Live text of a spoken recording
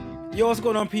Yo, what's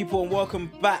going on, people, and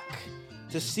welcome back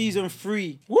to season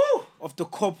 3 of the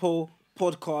Copo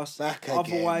podcast, Back again.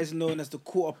 otherwise known as the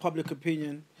Court of Public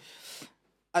Opinion.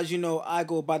 As you know, I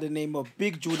go by the name of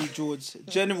Big Geordie George,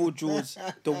 General George,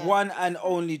 the one and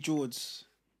only George,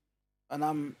 and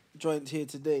I'm joined here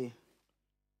today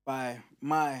by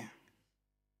my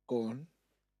Go on.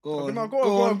 Go on.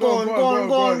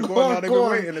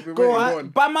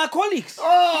 by my colleagues.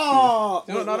 Oh!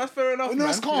 No, that's fair enough. No,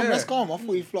 that's man. calm. Yeah. That's calm. I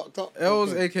thought you flocked up.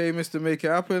 Els, Okay. aka Mr. Make It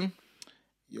Happen.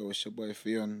 Yo, it's your boy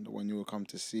Theon, the one you will come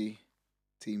to see.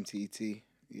 Team TT.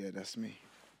 Yeah, that's me.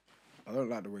 I don't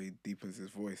like the way he deepens his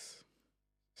voice.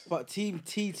 But Team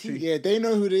TT. Yeah, they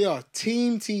know who they are.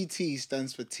 Team TT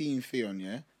stands for Team Theon,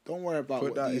 yeah? Don't worry about Put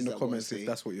what that these in the that comments wanna if say.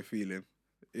 that's what you're feeling.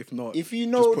 If not, If you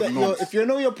know just put that nonce. if you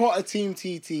know you're part of Team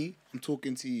TT, I'm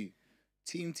talking to you.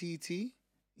 Team TT?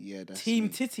 Yeah, that's Team me.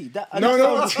 Titty. That, No,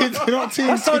 not Team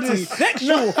that sounded Titty.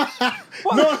 sexual.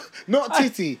 Not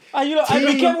Titty. You know, Team-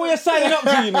 be careful what you're signing up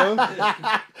to, you know.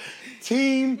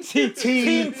 Team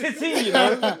Team Titty, you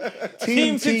know.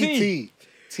 Team Team TT.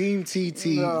 Team TT.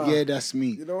 Nah. Yeah, that's me.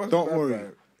 You know what's Don't bad, worry.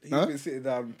 man? He's Huh? been sitting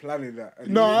down planning that. And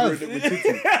No, I he's have. ruined it with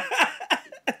Titi.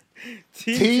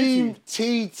 Team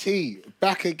TT.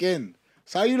 Back again.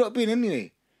 So how you lot been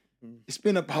anyway? It's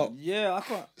been about Yeah, I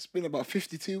can't.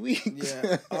 52 weeks.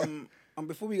 Yeah.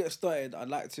 Before we get started, I'd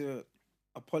like to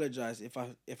apologize if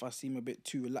I seem a bit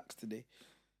too relaxed today.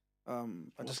 I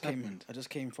What's happened? just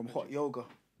came from hot yoga,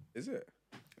 Is it?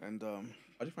 and How'd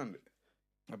you find it?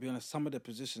 I'll be honest, some of the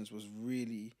positions was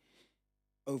really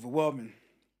overwhelming.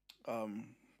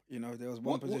 You know, there was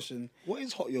one What- position. What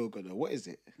is hot yoga though? What is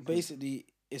it? Basically,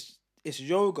 it's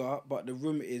yoga, but the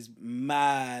room is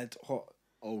mad hot.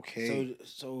 Okay.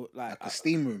 So like like a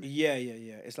steam room. Yeah.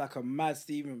 It's like a mad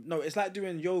steam room. No, it's like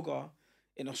doing yoga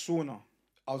in a sauna.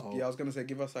 I was gonna say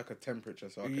give us like a temperature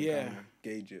so I can Yeah. kind of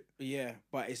gauge it. Yeah,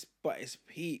 but it's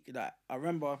peak. Like I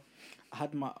remember, I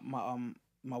had my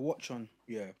watch on,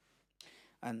 Yeah.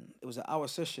 and it was an hour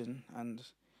session, and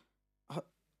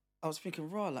I was thinking,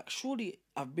 raw, like surely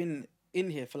I've been in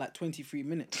here for like 23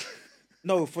 minutes.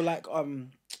 No, for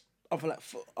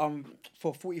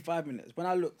 45 minutes. When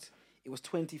I looked, it was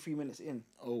 23 minutes in.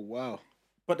 Oh wow.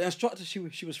 But the instructor, she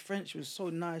was French. She was so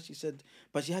nice. She said,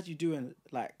 but she had you doing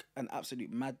like an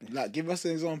absolute madness. Like give us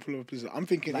an example of a position. I'm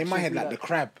thinking Like, in my she'll head be like like- the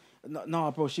crab.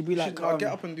 No, bro. She'd be like, I'll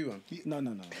get up and do one. No.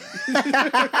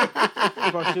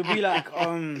 Bro, she'll be like,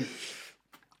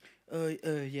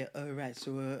 yeah, right.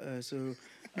 So.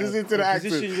 Listen to the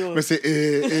accent. position your- But say,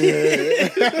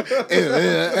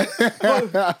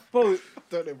 Bro,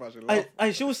 Don't know if I should laugh.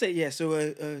 I she'll say yeah. So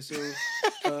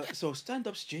stand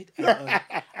up straight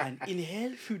and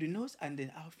inhale through the nose and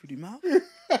then out through the mouth.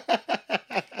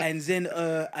 and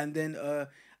then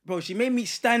bro, she made me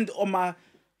stand on my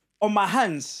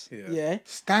hands. Yeah. Yeah.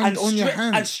 Stand and on your stretch-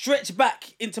 hands. and stretch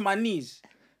back into my knees.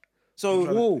 So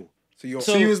Whoa. So you're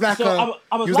So you was like so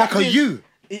I was you was like a this. U.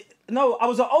 No, I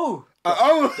was a O.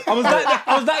 Oh. I was like that.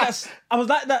 I was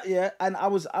like that. Yeah, and I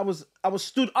was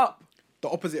stood up. the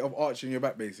opposite of arching your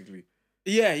back, basically.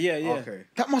 Yeah. Okay.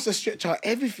 That must have stretched out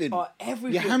everything.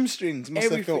 Everything. Your hamstrings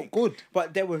must have felt good.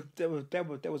 But there was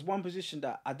one position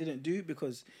that I didn't do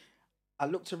because I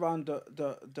looked around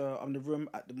the room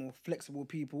at the more flexible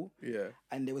people. Yeah.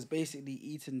 And they was basically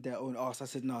eating their own ass. I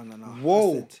said no.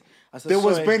 Whoa. I said There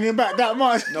was sorry. bending back that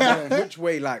much. No, but which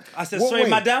way? Like, I said What sorry, way?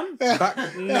 madam. back?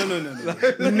 No. No.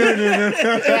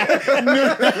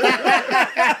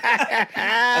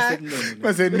 I said no.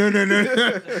 I said no.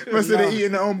 Must have they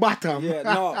eating their own butter. Yeah,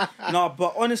 no.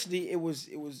 But honestly, it was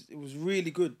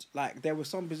really good. Like there were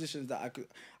some positions that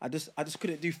I just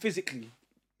couldn't do physically.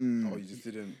 Oh, you just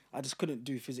didn't. I just couldn't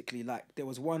do physically. Like there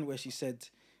was one where she said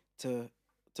to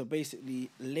basically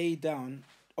lay down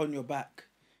on your back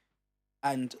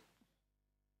and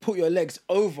put your legs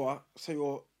over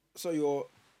so your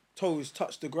toes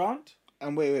touch the ground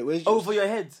And wait, where's your... over your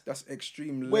head. That's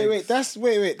extreme. Wait, that's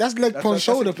leg That's- on that's-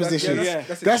 shoulder that's- position. yeah,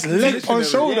 That's leg on positionary.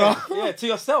 shoulder. Yeah, to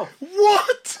yourself.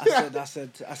 What? I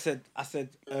said,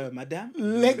 madam.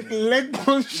 leg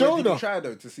on Did you shoulder. try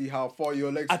though to see how far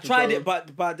your legs? I could tried go? it,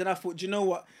 but then I thought, do you know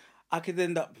what? I could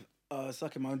end up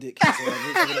sucking my own dick. I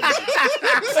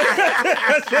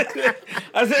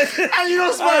said, And you know,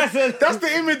 I Spike, said- that's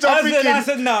the image I'm thinking. I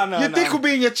said, no. Your dick will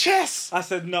be in your chest. I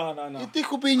said, no. Your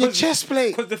dick will be in your chest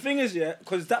plate. Because the thing is,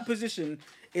 because that position,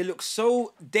 it looks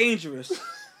so dangerous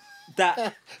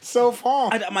that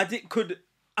Self-harm. my dick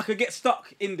I could get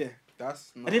stuck in there.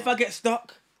 That's. And if I get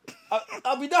stuck,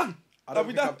 I'll be done. I I'll don't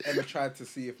be think done. I've ever tried to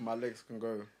see if my legs can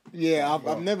go. Yeah,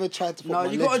 I've never tried to put No,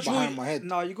 my you legs gotta draw. behind my head.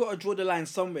 No, you gotta draw the line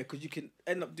somewhere because you can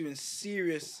end up doing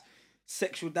serious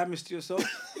sexual damage to yourself.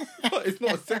 It's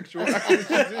not a sexual act. It's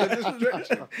a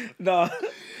distraction. no,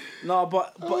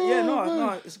 but yeah,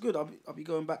 no, it's good. I'll be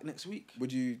going back next week.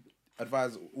 Would you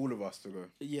advise all of us to go?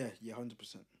 Yeah, 100%.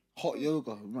 Hot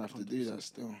yoga. We might have to do that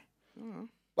still.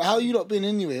 But how you not been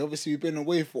anyway? Obviously, we've been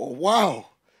away for a while.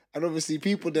 And obviously,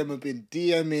 people them have been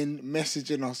DMing,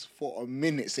 messaging us for a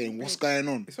minute saying, what's going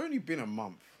on? It's only been a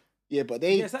month. Yeah, but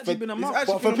they... Yeah, it's actually been a month.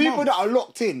 But for people that are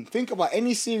locked in, think about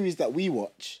any series that we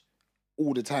watch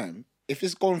all the time. If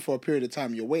it's gone for a period of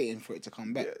time, you're waiting for it to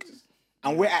come back.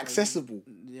 And we're accessible.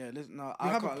 Yeah, listen, no, We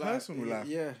I have a can't lie. personal life.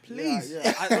 Yeah, Please.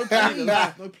 Yeah. I don't believe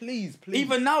that. No, please.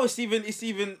 Even now, it's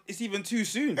even too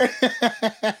soon.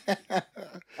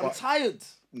 I'm tired.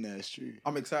 No, it's true.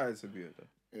 I'm excited to be there.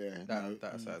 Yeah,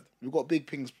 That's sad. We've got big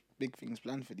things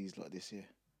planned for these lot this year.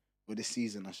 Or this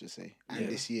season, I should say. And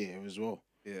this year as well.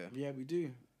 Yeah. Yeah, we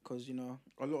do. Because,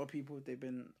 a lot of people, they've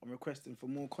been requesting for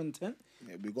more content.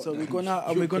 Yeah, we got So that. we're going out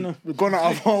and we're going to... We've gone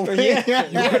out of our way.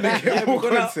 we're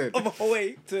going out content. of our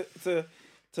way to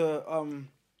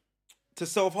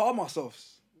self-harm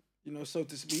ourselves, so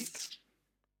to speak.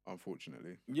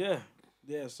 Unfortunately. Yeah,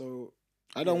 so...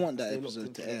 I don't want that stay locked episode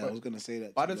in to for air. the- I was going to say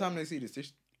that. By to the you. time they see this,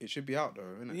 it should be out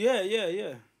though, isn't it? Yeah.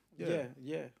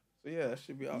 So yeah, that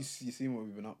should be out. You seen what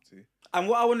we've been up to. And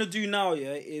what I want to do now,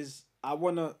 is I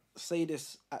want to say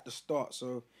this at the start.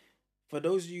 So for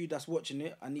those of you that's watching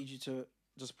it, I need you to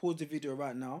just pause the video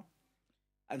right now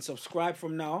and subscribe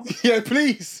from now. Yeah,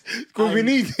 please. Because we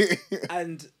need it.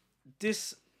 And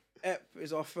this ep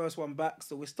is our first one back.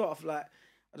 So we start off I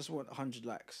just want 100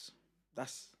 likes.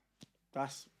 That's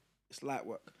it's light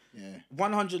work. Yeah.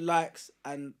 100 likes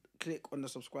and click on the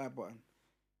subscribe button.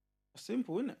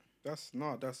 Simple, isn't it? That's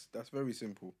very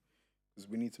simple. Because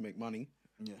we need to make money.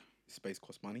 Yeah. Space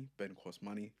costs money. Ben costs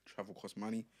money. Travel costs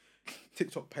money.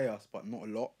 TikTok pay us, but not a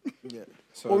lot. Yeah.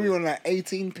 So What are we on,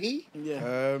 18p?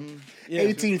 Yeah. Yeah.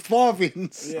 18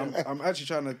 farthings? Yeah. I'm actually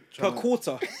trying Per to.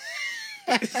 quarter.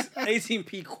 It's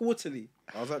 18p quarterly.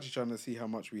 I was actually trying to see how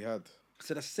much we had,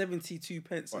 So that's 72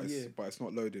 pence a year. but it's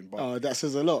not loading. But Oh, that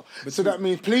says a lot. So that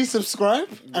means please subscribe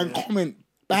and comment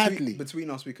badly. between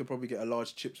us, we could probably get a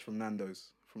large chips from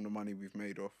Nando's from the money we've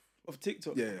made off. Of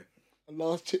TikTok. Yeah,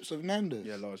 Last chips of Nando's.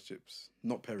 yeah, large chips.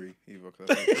 Not Perry either. 'Cause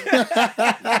I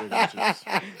think chips.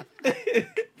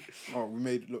 Oh, we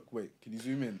made. Look, wait. Can you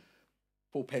zoom in?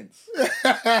 4 pence.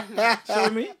 Show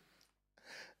me.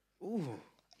 Ooh.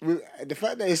 The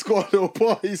fact that it's got a little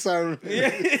party sign.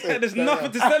 Yeah, there's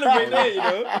nothing to celebrate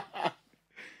there,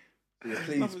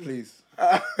 Yeah, please.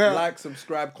 Like,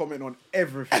 subscribe, comment on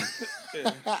everything.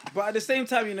 But at the same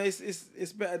time,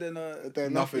 it's better than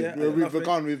Then Nothing. nothing. Yeah, we've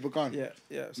nothing. begun. Yeah.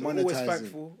 So I'm always Monetizing.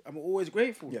 thankful. I'm always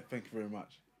grateful. Yeah, thank you very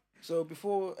much. So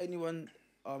before anyone,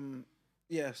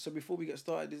 so before we get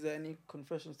started, is there any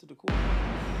confessions to the court?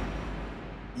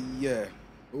 Yeah,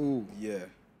 Ooh. yeah.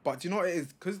 But do you know what it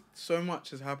is? Because so much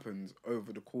has happened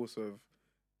over the course of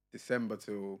December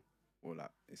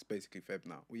it's basically Feb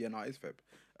now. Well, yeah, no, it's Feb.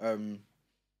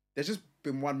 There's just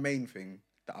been one main thing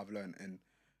that I've learned, and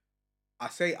I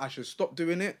say I should stop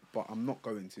doing it, but I'm not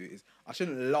going to. Is I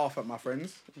shouldn't laugh at my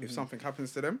friends if something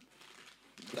happens to them,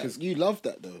 Because you love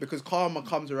that though. because karma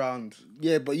comes around.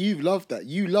 Yeah, but you love that.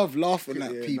 You love laughing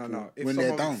at Yeah, people no. If when they're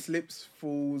someone down. slips,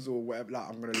 falls, or whatever,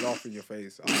 I'm gonna laugh in your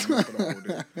face. I'm not gonna hold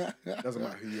it. Doesn't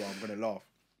matter who you are. I'm gonna laugh.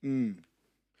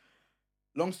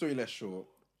 Long story less short,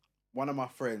 one of my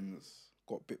friends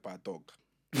got bit by a dog.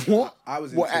 What? I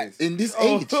was in What, tears. in this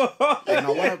age? Yeah,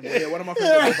 no, one of my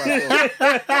friends got bit by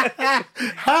a dog.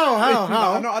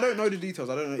 How? No, I don't know the details.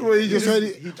 I don't know. Well, you just heard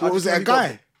it. What was it, a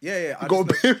guy? Yeah. I Got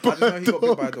just bit know, by I just know he got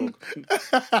bit by a a dog.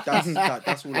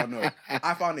 That's all I know.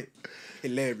 I found it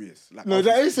hilarious. Like, No, I was,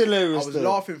 that is hilarious I was though.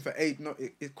 laughing for 8. No,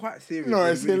 it's quite serious. No, when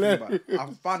you it's really think about it.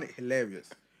 hilarious. I found it hilarious.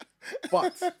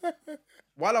 But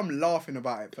while I'm laughing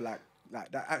about it for like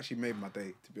that actually made my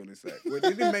day, to be honest. Well, it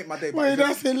didn't make my day, but Wait, it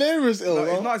that's just, hilarious,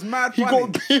 no, it's mad He funny.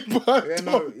 got bit by a Yeah,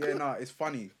 dog. no, it's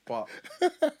funny, but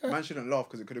man shouldn't laugh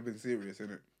because it could have been serious,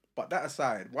 innit? But that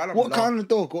aside, while I'm What laughing, kind of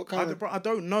dog? What kind of... I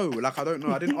don't know. Like, I don't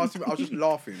know. I didn't ask him. I was just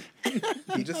laughing.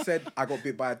 He just said, I got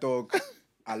bit by a dog.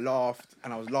 I laughed,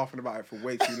 and I was laughing about it for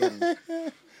way too long.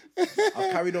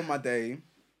 I've carried on my day.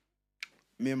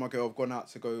 Me and my girl have gone out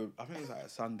to go, I think it was like a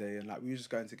Sunday, and like we were just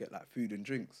going to get like food and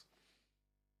drinks.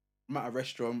 I'm at a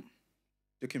restaurant,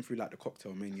 looking through like the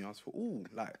cocktail menu. I was for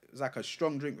it's like a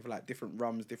strong drink with like different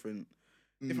rums, different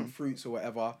fruits or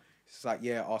whatever. It's like,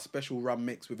 yeah, our special rum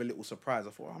mix with a little surprise. I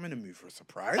thought, I'm in the mood for a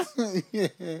surprise. Yeah.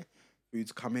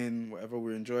 Food's come in, whatever,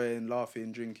 we're enjoying,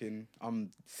 laughing, drinking. I'm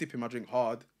sipping my drink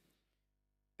hard.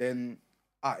 Then,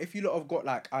 if you lot have got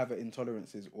like either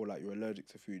intolerances or like you're allergic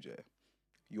to food, yeah,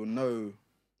 you'll know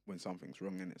when something's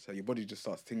wrong in it. So your body just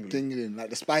starts tingling. Tingling, like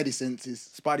the spidey senses.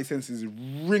 Spidey senses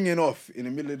ringing off in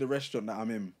the middle of the restaurant that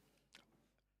I'm in.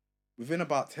 Within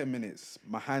about 10 minutes,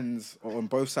 my hands are on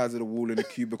both sides of the wall in the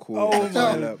cubicle. Oh, in the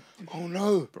my. toilet. Oh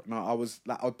no. No, I was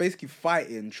basically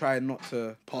fighting, trying not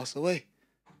to Pass away.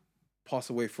 pass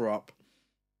away, throw up.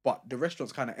 But the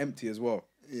restaurant's kind of empty as well.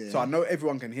 Yeah. So I know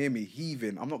everyone can hear me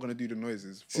heaving. I'm not going to do the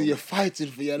noises. So you're fighting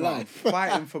for your No, I'm life.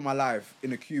 fighting for my life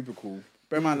in a cubicle.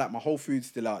 Bear in mind, like, my whole food's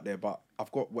still out there, but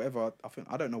I've got whatever.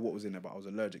 I don't know what was in there, but I was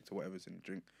allergic to whatever's in the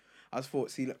drink. I just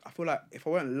thought, I feel like if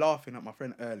I weren't laughing at my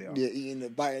friend earlier, Yeah, eating the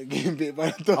bite, getting bit by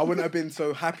the dog. I wouldn't have been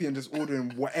so happy and just ordering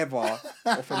whatever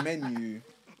off a menu in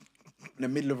the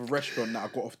middle of a restaurant that I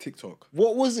got off TikTok.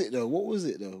 What was it though? What was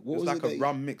it though? It What was like that a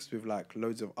rum mixed with like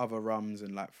loads of other rums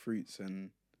and like fruits and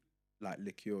like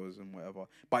liqueurs and whatever.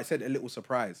 But it said a little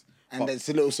surprise. And But it's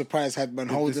a little surprise had man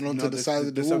holding onto the side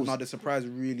of the walls. No, the surprise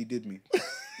really did me.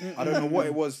 I don't know what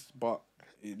it was, but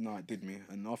it did me.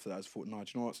 And after that, I just thought, do you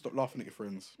know what? Stop laughing at your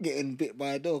friends. Getting bit by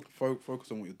a dog.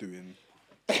 Focus on what you're doing.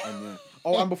 And, yeah.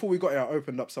 Oh, and before we got here, I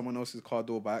opened up someone else's car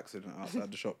door by accident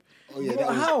outside the shop. Oh yeah,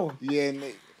 What, how? Yeah,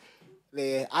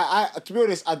 yeah. I to be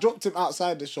honest, I dropped him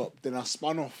outside the shop. Then I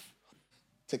spun off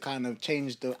to kind of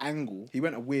change the angle. He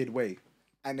went a weird way.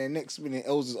 And then next minute,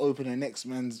 Els is opening the next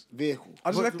man's vehicle. I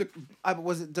just left the. But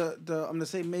was it the the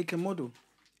same make and model?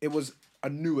 It was a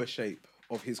newer shape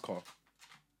of his car.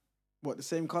 What, the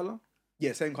same color?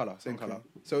 Yeah, same color.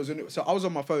 So it was so I was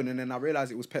on my phone and then I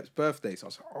realized it was Pep's birthday. So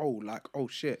I was like, oh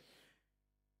shit.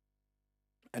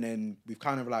 And then we've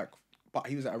kind of like, but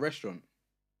he was at a restaurant,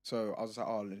 so I was like,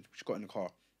 oh, she got in the car,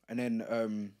 and then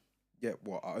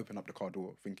I opened up the car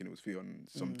door thinking it was Theo and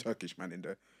some Turkish man in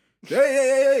there.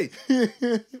 Hey!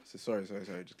 So sorry,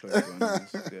 just close the door.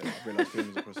 Yeah, I realized Theo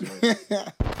was across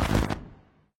the way.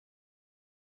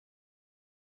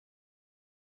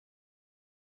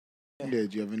 Yeah, do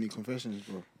you have any confessions,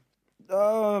 bro?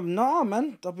 Nah,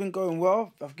 man. I've been going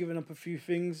well. I've given up a few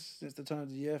things since the turn of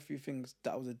the year. A few things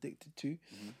that I was addicted to.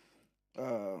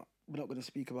 We're not going to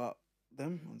speak about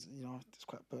them. You know, it's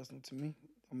quite personal to me.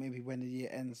 Or maybe when the year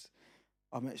ends,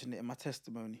 I'll mention it in my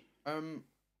testimony. Ooh.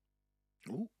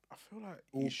 I feel like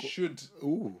you should.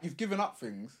 Ooh. You've given up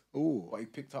things, Ooh. but you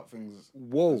picked up things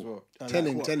Whoa. as well. Tell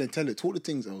Like him. Talk the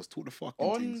things else. Talk the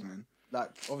fucking things, man.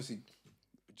 Like, obviously,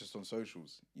 just on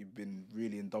socials, you've been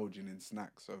really indulging in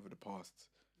snacks over the past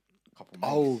couple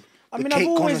months. Oh, I the mean,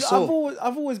 cake connoisseur.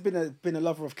 I've always been a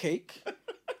lover of cake,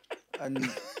 and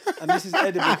this is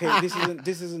edible cake.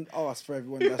 This isn't us for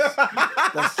everyone.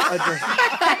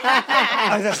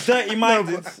 That's dirty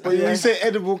minded. But when you say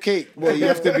edible cake, well, you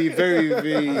have to be very,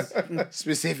 very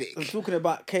specific. I'm talking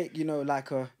about cake. You know,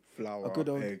 like a Flour, good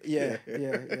old egg. yeah.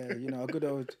 You know, a good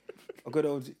old.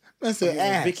 Man said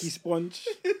ass. Vicky sponge.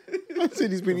 Man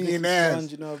said he's been Vicky eating ass.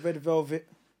 sponge, you know, red velvet.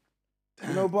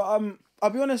 You know, but I'll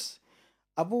be honest.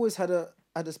 I've always had a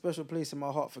special place in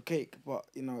my heart for cake, but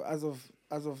you know, as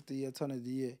of the turn of the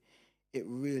year, it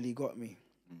really got me.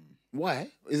 Why?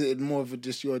 Is it more of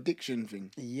just your addiction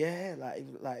thing? Yeah,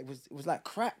 it was like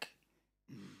crack.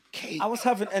 Cake. I was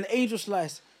having an angel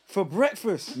slice for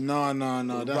breakfast. No.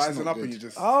 That's Rising not up good. and you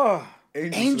just Oh,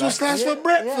 Angel slice yeah, for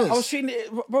breakfast. Yeah, I was treating it,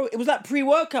 bro. It was like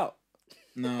pre-workout.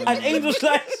 No. An angel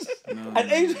slice. An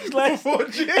angel slice.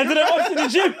 And then I went to the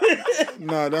gym.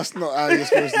 No, that's not how you're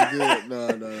supposed to do it.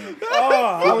 No.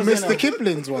 Oh, I was in Mr.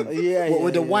 Kipling's one. Yeah, What,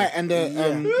 with the yeah. white and the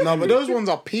no, but those ones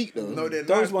are peak though. No, they're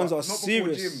Those nice, ones but are not before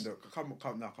serious. Gym, though. Come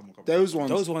on. Those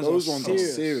ones are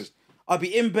serious. serious. I'll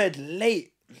be in bed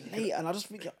late, and I'm just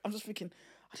thinking, I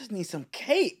just need some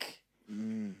cake.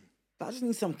 I just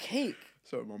need some cake.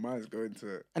 So my mind's going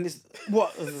to it. And it's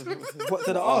what to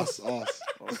the ass.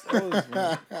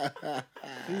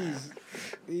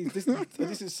 Please,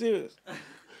 this is serious.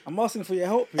 I'm asking for your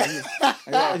help here.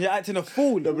 And you're acting a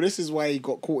fool. No, but this is why he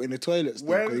got caught in the toilets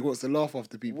because he wants to laugh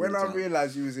after people. When all the I time.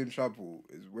 realised you was in trouble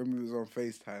is when we was on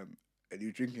FaceTime and you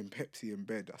were drinking Pepsi in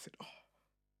bed. I said, oh,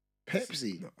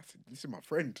 Pepsi. no, I said, this is my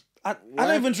friend. I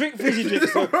don't even drink fizzy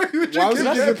drinks. Why was you Why was he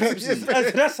drinking drinking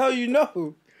Pepsi? That's how you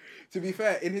know. To be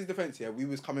fair, in his defence, yeah, we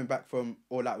was coming back from,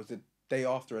 or that was the day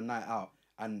after a night out.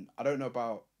 And I don't know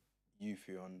about you,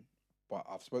 Fionn, but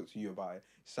I've spoke to you about it.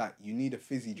 It's like, you need a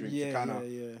fizzy drink to kind of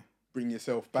bring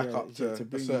yourself back up to a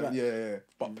bring you certain, back. yeah.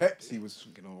 But Pepsi was,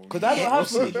 Because I don't have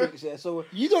Pepsi. fizzy drinks, yeah. So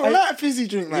You don't like fizzy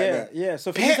drink like that. yeah.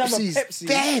 So for me to have a Pepsi's Pepsi,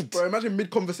 dead. Bro, imagine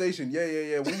mid-conversation.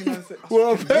 Yeah. What you man say?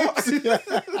 Well,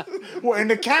 Pepsi. What, in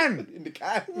the can? In the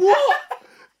can. What?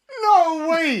 No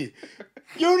way.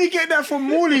 You only get that from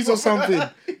Morley's or something.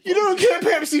 You don't get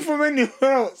Pepsi from anywhere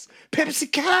else.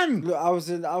 Pepsi can. Look, I was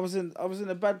in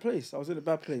a bad place. I was in a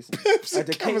bad place.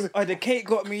 Pepsi The cake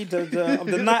got me.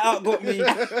 The night out got me. And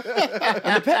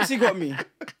the Pepsi got me.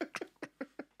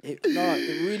 It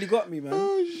really got me, man.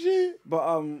 Oh shit.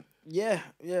 But yeah.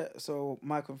 So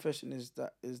my confession is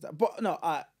that. But no,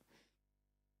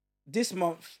 this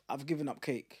month I've given up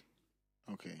cake.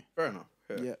 Okay. Fair enough.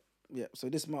 Yeah. So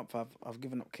this month I've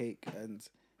given up cake, and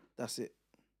that's it.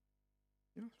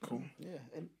 Yeah, Cool. Yeah.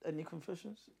 Any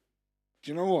confessions?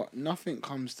 Do you know what? Nothing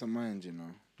comes to mind, you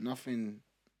know. Nothing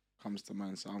comes to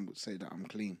mind, so I would say that I'm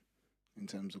clean in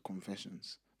terms of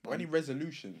confessions. But any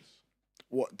resolutions?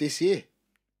 What, this year?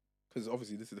 Because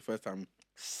obviously this is the first time.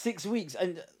 6 weeks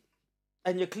and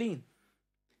you're clean.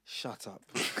 Shut up.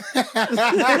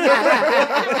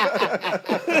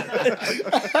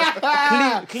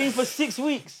 clean for 6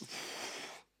 weeks.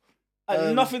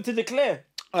 And nothing to declare.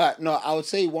 All right, no, I would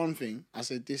say one thing. I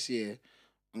said this year,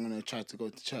 I'm going to try to go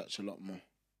to church a lot more.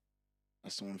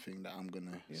 That's the one thing that I'm going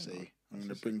to say. I'm going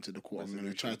to bring to the court. I'm going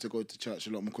to try to go to church a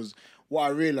lot more because what I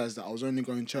realised that I was only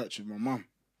going to church with my mum.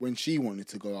 When she wanted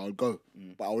to go, I would go.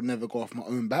 But I would never go off my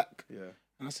own back. Yeah.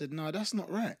 And I said, no, that's not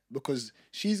right because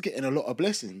she's getting a lot of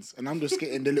blessings and I'm just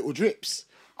getting the little drips.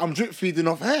 I'm drip feeding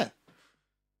off her.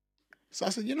 So I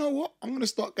said, you know what? I'm going to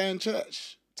start going to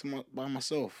church by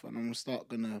myself and I'm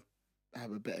going to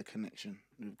have a better connection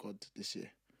with God this year.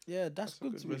 Yeah, that's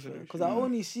good to be fair. resolution. Because I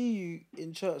only see you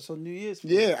in church on New Year's.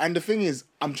 Yeah, and the thing is,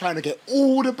 I'm trying to get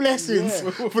all the blessings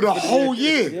for the whole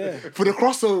year, Yeah. for the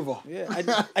crossover.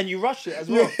 Yeah, and you rush it as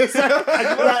well.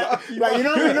 Like you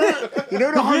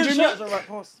know the 100 church, I'm like,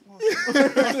 pause.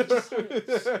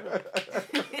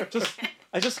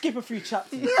 I just skip a few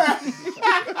chapters. Like,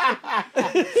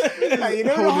 you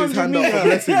know the Hold his 100 hand up for meter,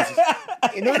 blessings.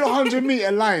 you know the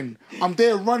 100-meter line. I'm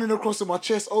there running across with my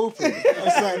chest open. I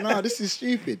was like, nah, this is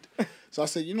stupid. So I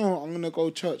said, you know what, I'm gonna go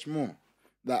church more.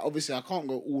 Like obviously I can't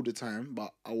go all the time,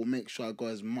 but I will make sure I go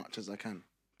as much as I can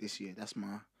this year. That's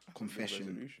my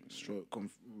confession,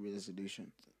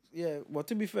 resolution. Yeah, well,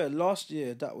 to be fair, last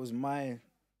year that was my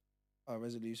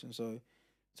resolution. So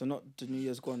not the New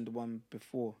Year's gone, the one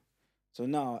before. So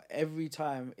now every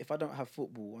time, if I don't have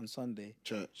football on Sunday,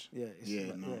 Church.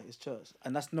 it's church,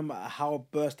 and that's no matter how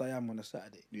burst I am on a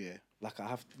Saturday. Yeah. Like I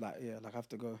have to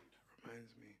go.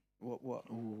 Reminds me. What?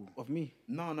 Of me?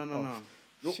 No.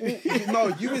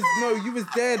 You was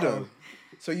there though.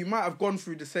 So you might have gone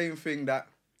through the same thing that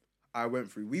I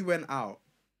went through. We went out,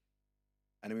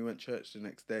 and then we went church the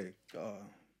next day.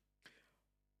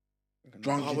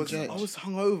 Drunk I in church. was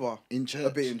hungover In church. a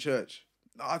bit in church.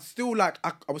 I still I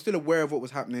was still aware of what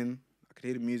was happening. I could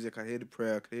hear the music. I hear the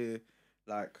prayer. I could hear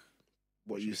like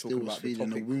what You you were still talking was about. The feeling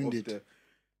topic wounded. of the.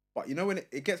 But you know when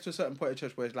it gets to a certain point in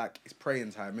church where it's like it's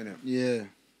praying time, innit? Yeah.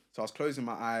 So I was closing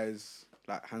my eyes,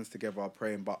 like hands together, I'm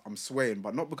praying, but I'm swaying,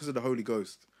 but not because of the Holy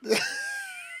Ghost. It's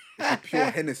a pure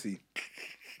Hennessy.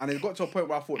 And it got to a point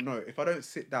where I thought, no, if I don't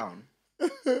sit down,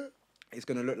 it's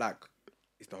gonna look like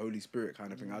it's the Holy Spirit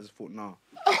kind of thing. I just thought, nah,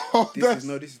 this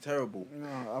is terrible. No,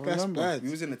 I That's remember. bad. We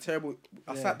was in a terrible.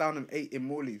 I sat down and ate in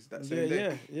Morley's that same Yeah,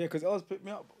 day. because Els picked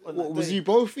me up. On What that was day. you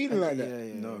both feeling like that?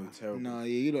 Yeah. No, terrible. No, yeah,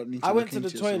 you don't need to. I look went to the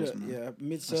into yourselves, toilet, man.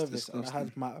 mid-service, and I had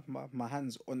disgusting. my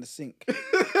hands on the sink.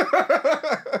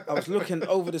 I was looking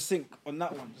over the sink on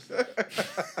that one.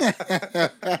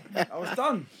 I was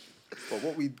done. But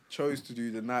what we chose to do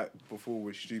the night before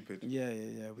was stupid. Yeah.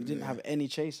 We didn't have any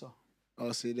chaser.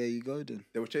 Oh, so there you go then.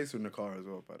 There was chasing in the car as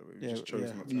well, by the way. We just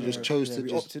chose not to. You just chose to we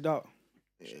just- opted out.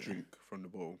 drink from the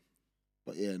bottle.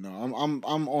 But yeah, no,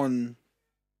 I'm on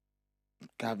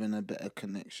having a better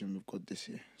connection with God this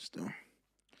year still.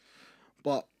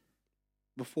 But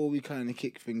before we kind of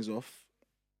kick things off,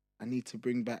 I need to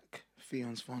bring back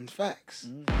Theon's fun facts.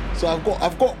 So I've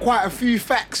got quite a few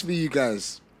facts for you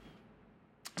guys.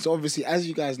 So obviously, as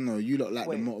you guys know, you lot like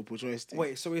Wait. the multiple choice thing.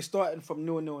 Wait, so we're starting from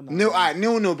 0-0 now.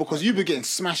 Nil, because you be getting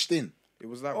smashed in. It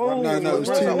was that Oh, one. No, it was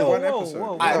that 2-0. one episode. Whoa.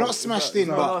 Alright, not smashed in,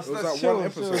 but it was that one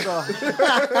episode.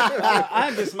 I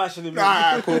ain't been smashing him.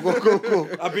 alright, cool.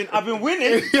 I've been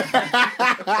winning.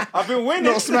 I've been winning.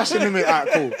 Not smashing him in.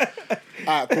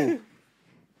 Alright, cool.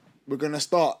 We're gonna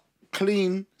start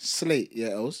clean slate,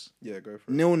 yeah, Els? Yeah, go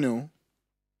for it. 0-0.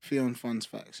 Theon Fun's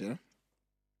facts, yeah?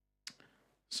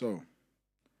 So,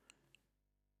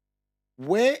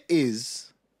 where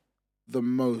is the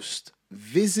most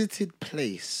visited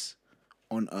place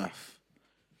on Earth?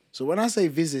 So when I say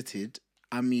visited,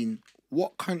 I mean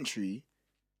what country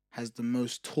has the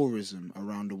most tourism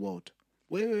around the world?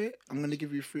 Wait. I'm gonna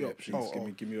give you three options.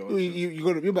 Please, give me your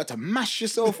You're about to mash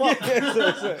yourself up.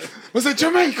 Was it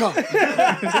Jamaica?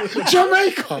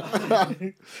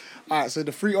 Jamaica. All right. So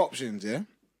the three options, yeah.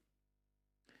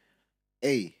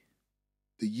 A,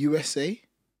 the USA.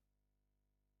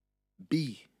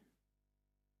 B,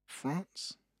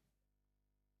 France.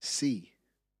 C,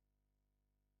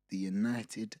 the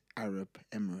United Arab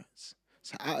Emirates.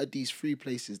 So out of these three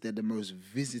places, they're the most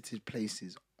visited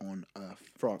places on Earth.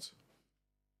 France.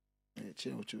 Yeah,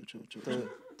 chill.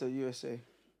 The USA.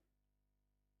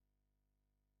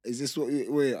 Is this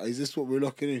what we're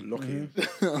locking in? Locking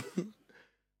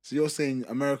So you're saying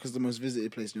America's the most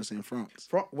visited place, and you're saying France?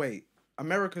 Wait,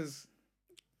 America's.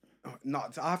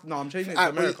 I'm changing it to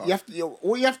America.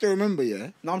 What you have to remember,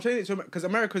 yeah. No, I'm changing it to because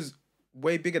America's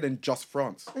way bigger than just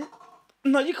France.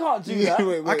 No, you can't do that.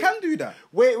 Wait. I can do that.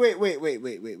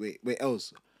 Wait,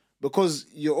 else. Because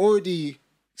you're already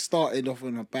started off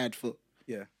on a bad foot.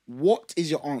 Yeah. What is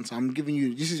your answer? I'm giving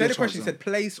you. This is Say your the question. You chance said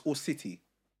place or city?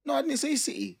 no, I didn't say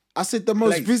city. I said the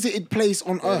most Place. visited place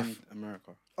on Earth.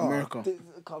 America. America.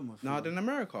 Come on. No, then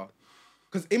America.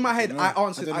 Because in my head, I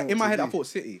answered. I don't know In what my to head, I do. thought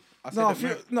city. I said No, I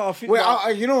America. feel. No, I feel. Wait, no,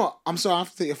 you know what? I'm sorry. I have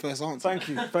to take your first answer. Thank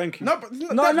you. No, but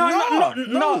No,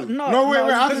 wait,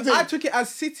 I have to Because I take. took it as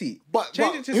city. But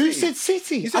Change it to who city. said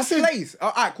city? You said place.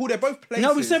 All right, cool. They're both places.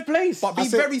 No, we said place. But be I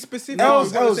said- very specific.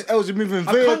 Els, You said- you're moving a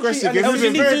very country aggressive. and You're Els, you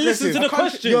moving need very to listen aggressive. to the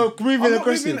question. You're moving I'm not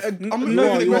aggressive. moving. I'm No, moving you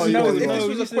are, aggressive. you are, If you this are.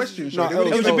 was a question, No, show, they would Els,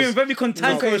 have You're said- being very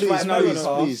cantankerous please, right now. please, you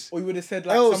know. please. Or you would have said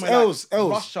like Els, somewhere Els, like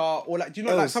Els. Russia or like, do you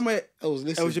know like Els. somewhere? Els,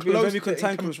 listen. Els, you're being Close very to it,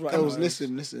 cantankerous right Els, now.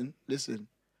 listen.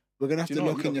 We're gonna have Do to you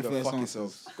know lock what? in You're your not first gonna fuck answers.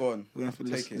 yourselves. Go on. We're gonna have to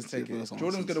Take listen it. to Take your it. first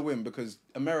Jordan's answers. gonna win because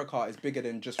America is bigger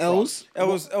than just Els,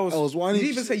 France. Els. why You didn't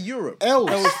didn't even say Europe. Els.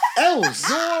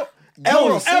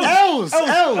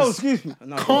 Excuse me.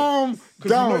 No, Calm Because you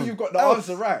down. know you've got the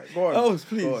answer right. Go on. Els,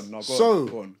 please. Go on. No, go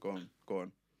So- on. Go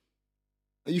on.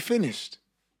 Are you finished?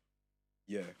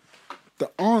 Yeah.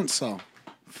 The answer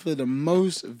for the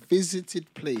most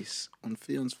visited place on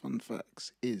Theon's Fun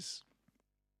Facts is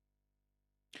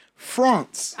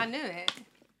France. I knew it.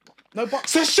 No, but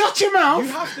So shut your mouth.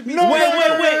 you have to be. No, Wait, no, wait,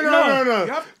 no, wait, no.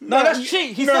 You have, No, that's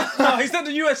cheat. He said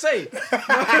the USA.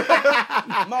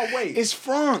 no, wait. It's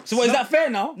France. So what, is that fair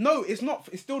now? No, it's not.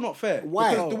 It's still not fair.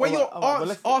 Why? Because the way Alright, you're well,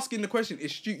 let's- asking the question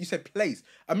is stupid. You said place.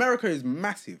 America is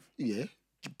massive. Yeah.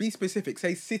 Be specific.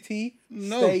 Say city,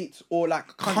 No. state, or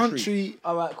like country.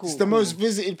 All right, cool. It's the cool. most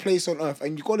visited place on earth,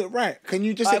 and you got it right. Can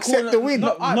you just Alright, accept cool, the win? No,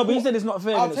 Alright, but you cool. said it's not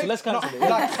fair, I'll innit? So take- let's cancel no, it.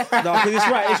 like- No, because it's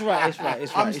right.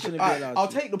 It shouldn't be allowed. I'll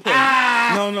to. take the point.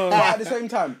 No. But at the same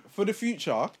time, for the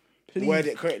future, please Word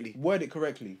it correctly. Word it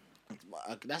correctly.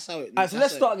 That's how it. Alright, so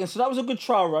let's start again. So that was a good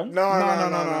trial run.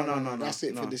 No. That's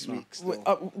it no, for this no. week.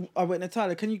 still. Wait,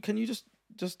 Natalia, can you just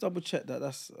double check that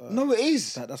that's No, it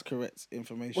is. that's correct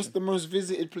information. What's the most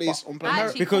visited place on I planet?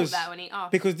 actually Because- thought that when he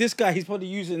asked. Because this guy, he's probably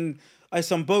using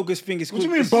some bogus thing. It's What do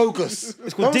called, you mean bogus?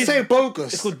 called Don't Dis- say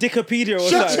bogus. It's called Dickopedia or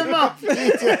Shut something. your mouth.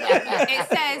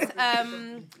 It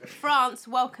says France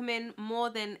welcoming more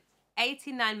than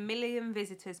 89 million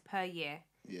visitors per year.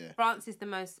 Yeah, France is the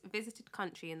most visited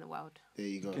country in the world. there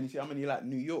you go. Can you see how many like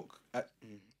New York?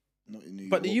 Not in New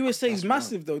But the York. USA is That's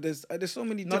massive though. There's so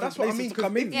many No, different that's what I places mean. to Because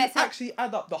come if in. you Yeah, so- actually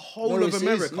add up the whole No, of it is.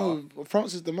 America, No,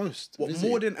 France is the most. what visited.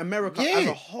 more than America Yeah. as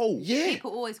a whole? Yeah.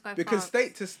 People always go Because France.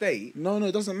 state to state, No,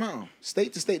 it doesn't matter.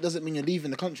 State to state doesn't mean you're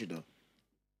leaving the country though.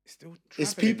 it's still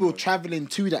It's travelling, people though. traveling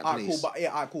to that Alright, place. cool. But yeah,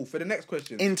 alright, cool. For the next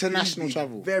question, International please be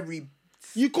travel. Very.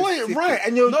 You got it specific. right,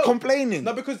 and you're No, complaining.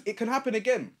 No, because it can happen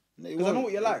again. No, it Because I know won't.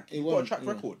 what you're like. It You've got a won't. track It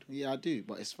won't. record. Yeah, I do,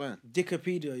 but it's fine.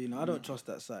 Dickopedia, I don't trust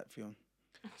that site, Fion.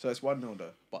 So it's 1-0 though.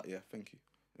 But yeah, thank you.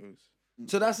 It was.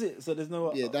 So that's it. So there's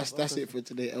no. Yeah, that's it for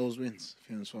today. Els wins.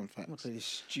 Fion's Fun Facts. Play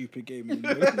this stupid game.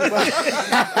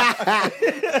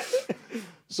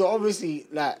 So obviously,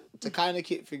 like to kind of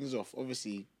kick things off,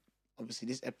 obviously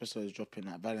this episode is dropping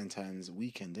at Valentine's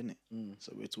weekend, isn't it?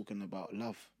 So we're talking about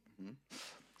love.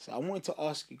 So I wanted to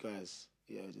ask you guys,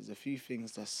 there's a few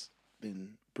things that's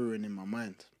been brewing in my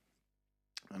mind,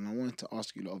 and I wanted to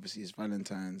ask you. Like, obviously, it's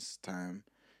Valentine's time.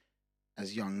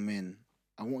 As young men,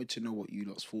 I wanted to know what you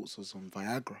lot's thoughts was on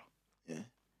Viagra. Yeah,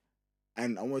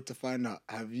 and I wanted to find out: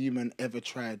 have you men ever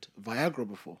tried Viagra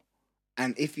before?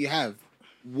 And if you have,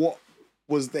 what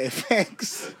was the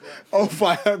effects of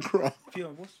Viagra?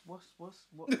 Fion, what?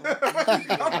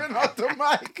 Coming out the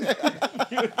mic.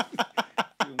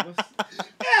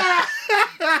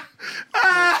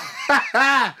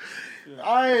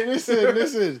 Alright,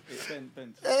 listen.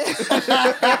 Ben.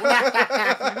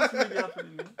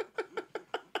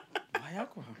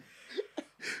 Viagra.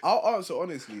 I'll answer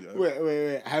honestly though.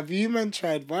 Wait. Have you men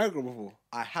tried Viagra before?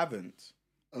 I haven't.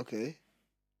 Okay.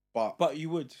 But you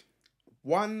would.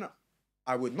 One,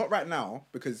 I would not right now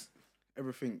because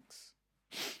everything's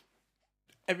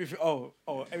Everything.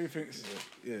 Everything's.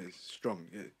 it's strong.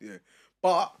 Yeah.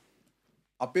 But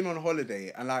I've been on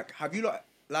holiday and like, have you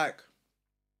like?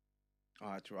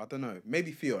 I don't know.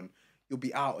 Maybe Theon, you'll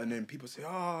be out and then people say,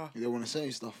 They want to sell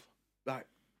you stuff. like,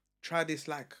 try this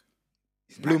like.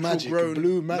 It's Blue natural magic,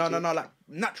 blue magic. No, like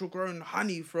natural grown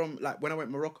honey from like when I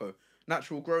went Morocco.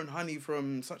 Natural grown honey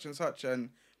from such and such and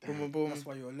boom, boom, boom. That's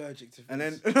why you're allergic to. Things. And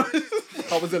then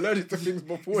I was allergic to things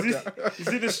before that. He's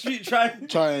in the street trying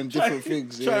different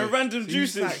things. trying random He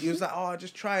was juices. like,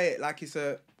 just try it. Like it's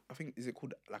I think, is it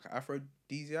called like an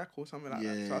aphrodisiac or something like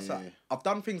that? So I was like, I've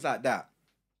done things like that.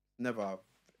 Never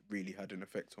really had an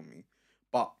effect on me.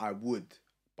 But I would,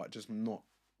 but just not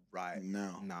right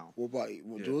now. What about you?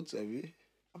 What, George, have you?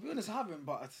 I'll be honest, I haven't,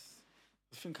 but I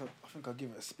think I'll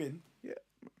give it a spin.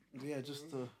 Yeah, just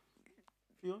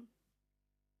Theon.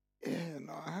 Yeah,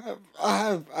 no,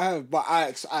 I have, but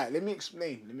let me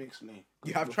explain.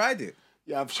 You have tried it?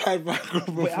 Yeah, I've tried Viagra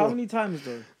before. Wait, how many times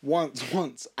though?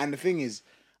 Once. And the thing is,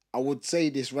 I would say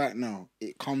this right now,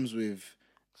 it comes with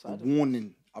a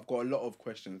warning. I've got a lot of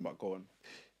questions, but go on.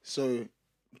 So,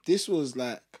 this was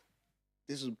back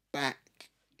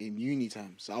in uni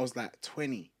time. So I was like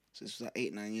 20. So this was like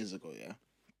 8-9 years ago, yeah.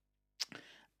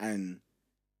 And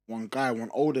one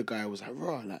older guy was like,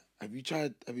 "Raw, like, have you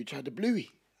tried the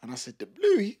Bluey?" And I said, "The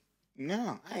Bluey?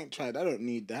 No, I ain't tried. I don't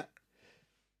need that."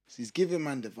 So he's giving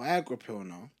man the Viagra pill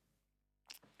now.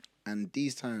 And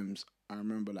these times, I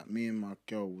remember like me and my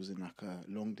girl was in like a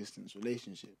long distance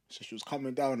relationship. So she was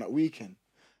coming down that weekend.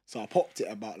 So I popped it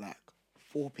about like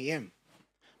 4 p.m.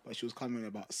 But she was coming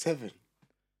about 7.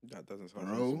 That doesn't sound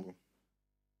Bro. reasonable.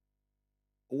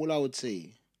 All I would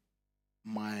say,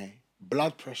 my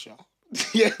blood pressure,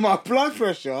 my blood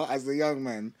pressure as a young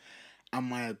man and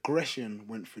my aggression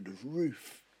went through the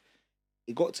roof.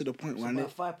 It got to the point where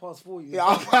About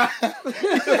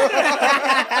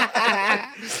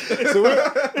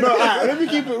 4:05. let me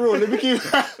keep it real. Let me keep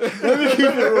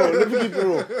it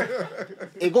real.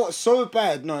 It got so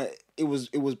bad. No, it was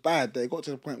bad that it got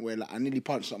to the point where like I nearly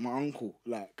punched up my uncle.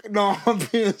 Like, no, I'm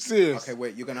being serious. Okay,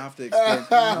 wait, you're gonna have to explain.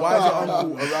 Why is your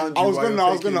uncle around you? I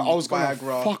was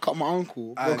gonna fuck up my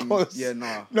uncle because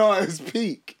no, it was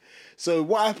peak. So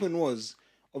what happened was,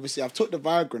 obviously, I've took the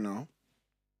Viagra now.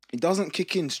 It doesn't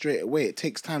kick in straight away. It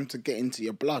takes time to get into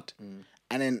your blood.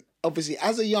 And then, obviously,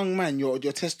 as a young man, your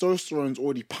testosterone's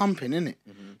already pumping, innit?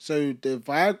 So the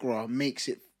Viagra makes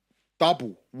it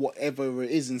double whatever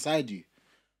it is inside you.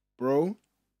 Bro,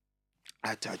 I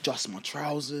had to adjust my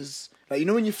trousers. Like, you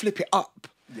know when you flip it up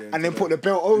and then put the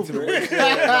belt over it?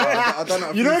 I don't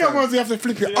know. You know the ones you have to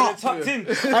flip it up? Tucked in.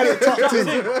 I had it tucked in.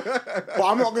 But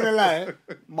I'm not going to lie,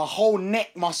 my whole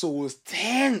neck muscle was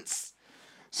tense.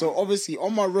 So obviously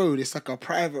on my road, it's like a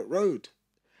private road.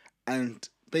 And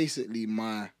basically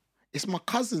it's my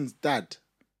cousin's dad.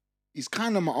 He's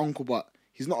kind of my uncle, but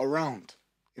he's not around,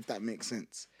 if that makes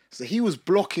sense. So he was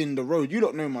blocking the road. You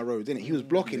don't know my road, innit? He was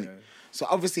blocking it. So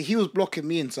obviously he was blocking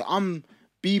me in. So I'm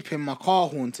beeping my car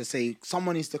horn to say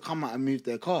someone needs to come out and move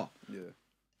their car. Yeah.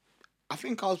 I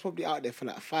think I was probably out there for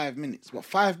like 5 minutes. But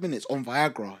 5 minutes on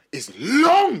Viagra is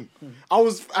long. I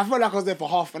felt like I was there for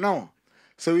half an hour.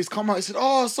 So he's come out, he said,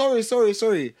 "Oh, sorry. So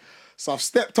I've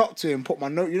stepped up to him, put my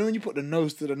nose, you know when you put the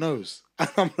nose to the nose?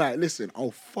 And I'm like, "Listen, I'll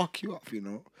fuck you up, you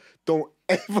know. Don't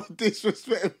ever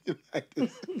disrespect me like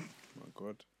this." Oh my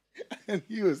God. And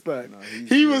he was like,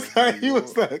 You're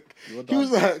done.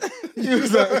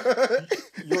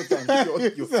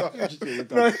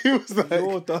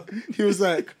 You're done. He was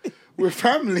like, "We're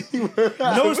family."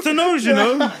 Nose to nose, you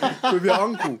know. With your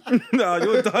uncle. No,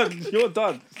 you're done. You are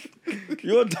done.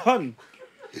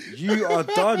 He used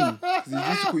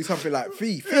to call you something like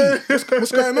Fee. What's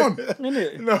going on?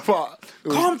 Innit? No, but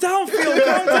Calm down, Phil.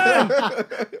 Calm down.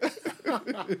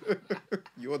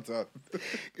 You're done.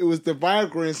 it was the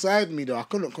Viagra inside me though. I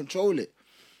couldn't control it.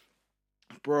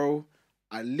 Bro,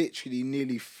 I literally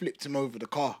nearly flipped him over the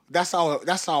car. That's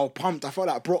how pumped. I felt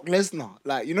like Brock Lesnar.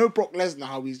 Like, you know Brock Lesnar,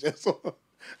 how he's just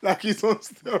like he's on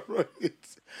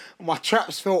steroids. My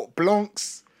traps felt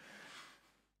blonks.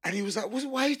 And he was like,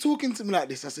 "Why are you talking to me like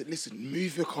this?" I said, "Listen,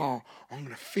 move your car. I'm going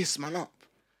to fist man up."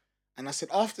 And I said,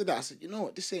 after that, I said, "You know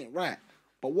what? This ain't right."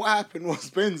 But what happened was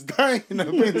Ben's dying.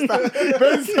 Ben's dying.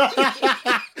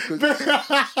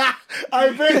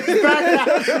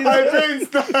 Ben's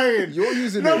dying. You're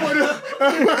using No, it. but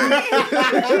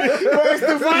it's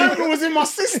the Viagra was in my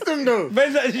system though.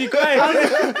 Ben's actually crying.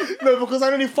 No, because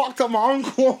I only fucked up my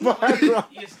uncle on Viagra.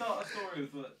 You start a story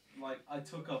with like I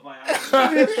took a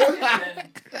Viagra,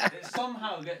 then it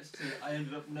somehow gets to I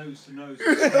ended up nose to nose.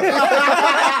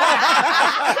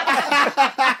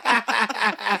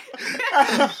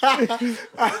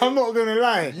 I'm not gonna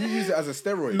lie. You use it as a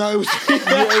steroid. No, it was, You use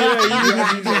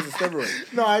it as a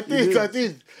steroid. no, I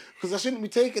did. Because I shouldn't be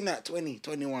taking that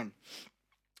 21.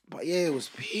 But yeah, it was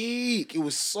peak. It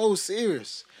was so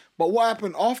serious. But what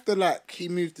happened after, like, he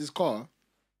moved his car?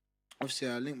 Obviously,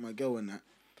 I linked my girl in that.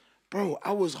 Bro,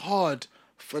 I was hard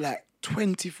for like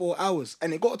 24 hours.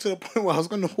 And it got to the point where I was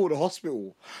going to call the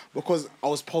hospital because I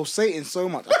was pulsating so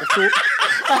much. I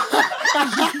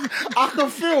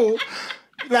could feel,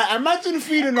 like, imagine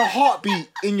feeling a heartbeat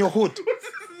in your hood.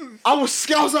 I was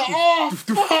scared. I was like, oh,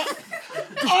 fuck.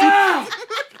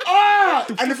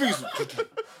 And the thing is,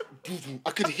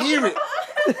 I could hear it. I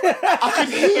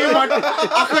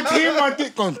could hear my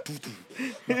dick going.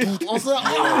 I was like,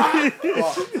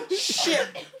 oh, shit.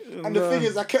 And the thing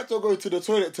is, I kept on going to the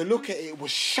toilet to look at it. It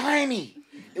was shiny.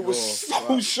 It was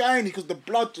so shiny because the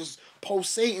blood just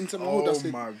pulsating to my hood. Oh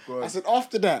my God. I said,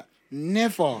 after that,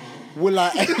 never will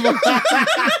I ever.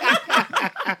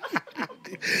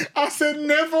 I said,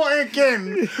 never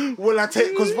again will I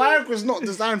take, because Viagra's not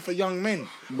designed for young men.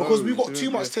 Because we've got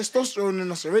too much testosterone in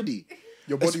us already.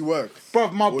 Your body works.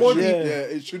 Bruv, my Or body. should- yeah,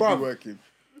 it should be Bruv. working.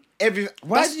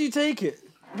 Why did you take it?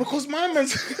 Because my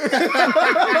man's.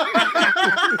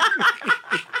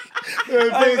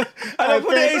 I don't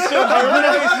put it in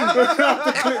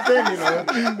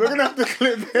We're gonna have to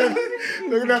clip Ben.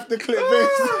 We're gonna have to clip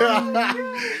Ben.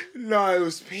 No, it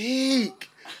was peak.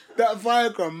 That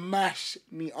Viagra mashed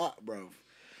me up, bro.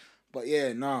 But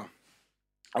yeah, nah.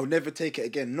 I'll never take it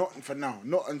again. Not for now.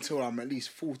 Not until I'm at least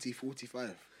 40,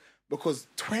 45. Because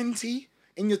 20,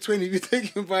 in your 20s, you're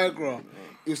taking Viagra.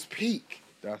 It was peak.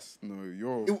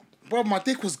 Bro, my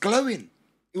dick was glowing.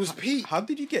 It was peak. How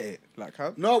did you get it? Like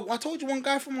how? No, I told you one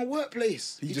guy from my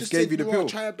workplace. He just gave you the pill?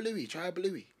 Try a bluey.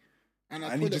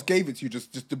 And he just gave it to you,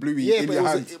 just the bluey Yeah, in but your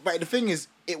hand. but the thing is,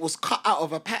 it was cut out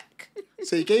of a pack.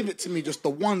 So he gave it to me, just the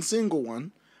one single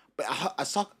one. But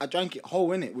I drank it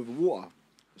whole in it with water.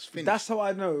 It was finished. That's how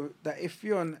I know that if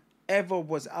Fionn ever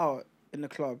was out in the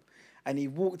club and he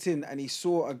walked in and he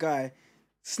saw a guy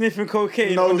sniffing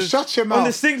cocaine No, on the, shut your on mouth.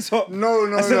 the sink top.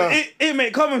 No. I said,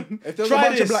 mate, come on. If there was try a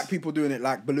bunch this. of black people doing it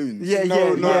like balloons. Yeah, No,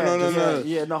 yeah, no, yeah, no, no, yeah, no.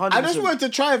 Yeah, no, 100%. I just wanted to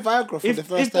try Viagra for the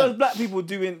first if there was time. black people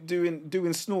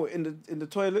doing snort in the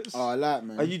toilets, Oh, I like,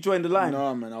 man. are you joining the line?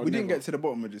 No, man. We didn't get to the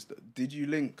bottom of this. Did you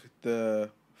link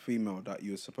the female that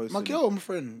you were supposed My to? girl, my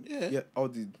friend. Yeah. Yeah. Oh,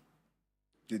 did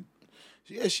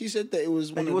Yeah, she said that it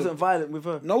was one And he of wasn't violent with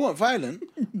her. No, it wasn't violent.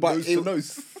 But nose to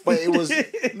nose? But it was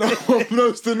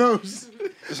nose to nose.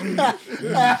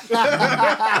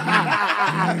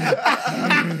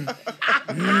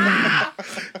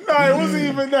 No, it wasn't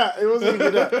even that.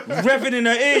 Revving in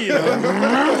her ear, you know.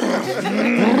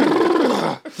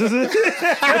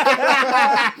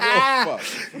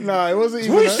 No, it wasn't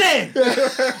even What you that. saying?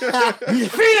 You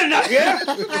feeling that, yeah?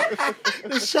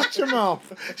 Just shut your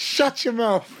mouth. Shut your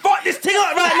mouth. Fuck this thing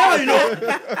up right now, you know.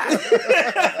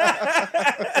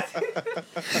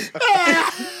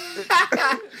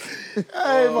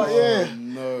 Hey, but yeah.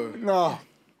 No. No.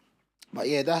 But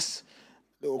yeah, that's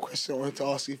a little question I wanted to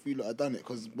ask you if you lot had done it,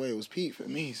 because boy, it was peak for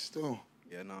me still.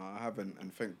 Yeah, no, I haven't,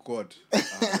 and thank God. I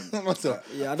haven't. What's up?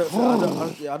 Yeah, I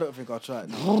don't think I'll try it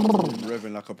now.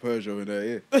 Revving like a Peugeot in her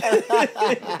ear.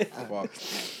 Fuck.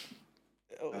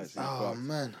 Actually, Oh fucked.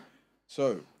 man.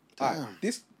 So, alright, Damn.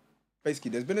 this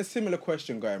basically, there's been a similar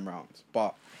question going round,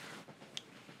 but,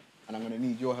 and I'm gonna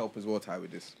need your help as well, Ty,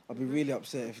 with this. I'll be really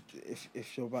upset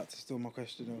if you're about to steal my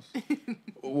question.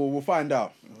 We'll find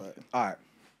out. Right. Alright.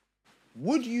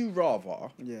 Would you rather?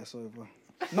 Yeah, it's over.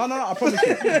 No, I promise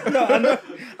you.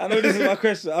 I know this is my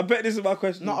question. I bet this is my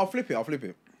question. No, I'll flip it.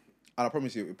 And I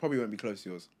promise you, it probably won't be close to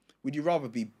yours. Would you rather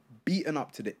be beaten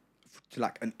up to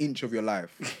like an inch of your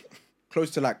life,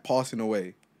 close to like passing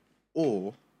away,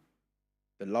 or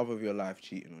the love of your life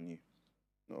cheating on you?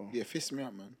 No. Yeah, fist me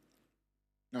up, man.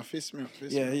 No, fist me up.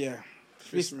 Yeah.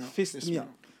 Fist me up. Fist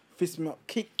me up.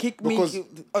 Kick Because- me.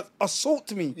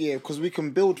 Assault me. Yeah, because we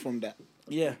can build from that.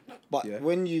 Yeah. But Yeah.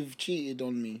 when you've cheated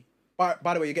on me, By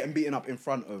the way, you're getting beaten up in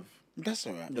front of that's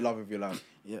all right. the love of your life.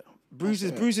 Yeah.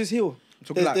 Bruises heal. I'm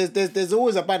talking like There's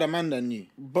always a better man than you.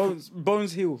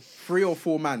 Bones heal. 3 or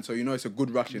 4 man, so you know it's a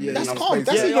good rush in there. That's Enough calm. space.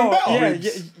 That's Yeah, even better.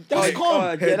 That's calm.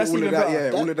 Yeah, Head, that's all even of that, better.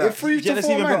 yeah, all of The that. 3 to Yeah, that's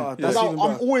 4 even man. better. Because That's even I'm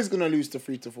better. always gonna lose to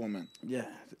 3 to 4 man. Yeah.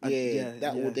 Yeah,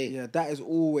 that all day. Yeah, that is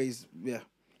always, yeah.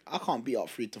 I can't beat up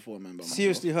 3 to 4 men by myself.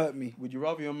 Seriously hurt me. Would you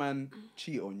rather your man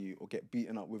cheat on you or get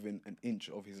beaten up within an inch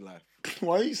of his life?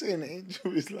 Why are you saying an inch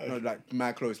of his life? No, like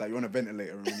mad close. Like you're on a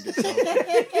ventilator and when you get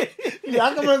to Yeah,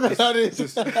 I can remember how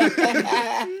this.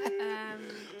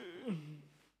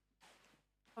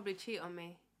 Probably cheat on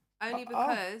me. Only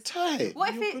because. Ty. What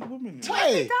if You're a it good woman.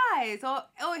 Ty. dies or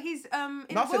he's in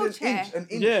No, I a said wheelchair? an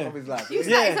inch Yeah. of his life. You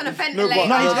said he's on a ventilator. but-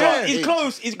 No, he's, Yeah.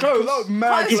 close. He's close. He's close.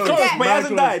 Mad He's close, Yeah. but he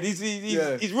hasn't Mad died.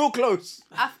 close. He's real close.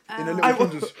 In a I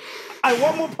little just. And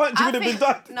one more punch, he would have been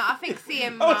done. No, I think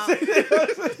seeing Oh,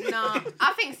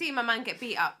 I think seeing my man get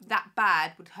beat up that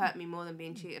bad would hurt me more than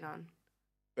being cheated on.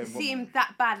 See him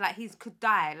that bad, like he could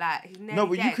die, like he's nearly No,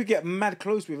 but dead. you could get mad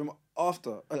close with him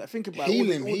after. Think about it. Heal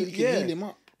All him. the- He can heal him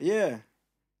up. Yeah.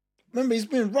 Remember, he's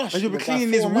been rushed. And you'll be by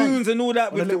cleaning his 4 men. wounds and all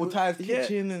that. On a with little the- Ty's yeah.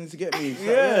 kitchen and to get me.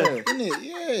 Yeah. Isn't it?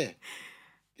 Yeah.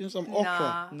 Give him some opera.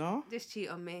 Nah, No? just cheat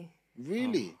on me.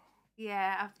 Really?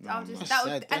 Yeah, I'll just That's that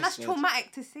would, sad, and that's that's sad.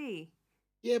 traumatic to see.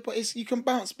 Yeah, but you can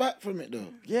bounce back from it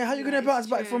though. Yeah, how you gonna it's bounce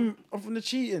back true. from the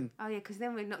cheating? Oh yeah, because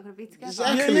then we're not gonna be together.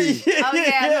 Exactly. Oh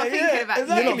yeah, I'm not thinking about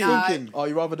You're you. not No. thinking. Oh,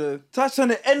 you rather the. Touch on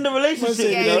the end of the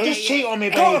relationship. Yeah, you know? yeah, just cheat on me,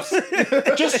 babes.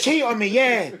 Just cheat on me,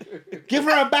 yeah. Give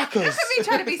her a backers. Look at me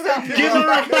trying to be selfish. Give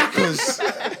her a backers.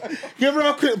 Give her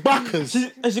a quick backers.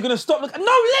 Is he gonna stop?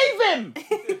 No, leave him.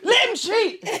 Let him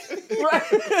cheat. Right.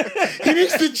 He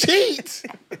needs to cheat.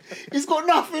 He's got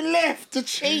nothing left to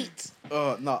cheat.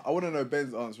 No, I want to know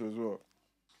Ben's answer as well.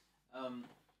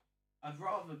 I'd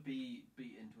rather be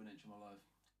beaten to an inch of my life.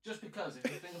 Just because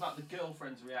if you think about the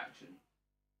girlfriend's reaction,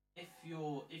 if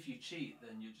you cheat,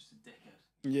 then you're just a dickhead.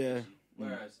 Yeah.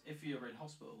 Whereas if you're in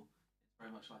hospital, it's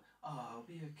very much like, oh, I'll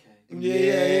be okay.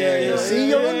 Yeah. See,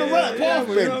 you're on the right path,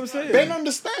 you Ben. know what I'm saying? Ben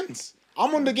understands.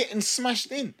 I'm on the getting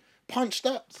smashed in, punched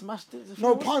up. Smashed it.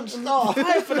 No, punched up.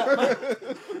 Fight for that, man.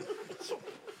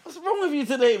 What's wrong with you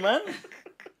today, man?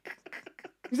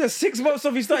 He said 6 months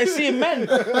off he started seeing men.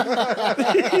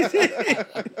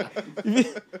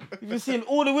 You've been seeing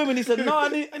all the women. He said, no, I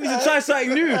need to try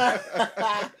something new.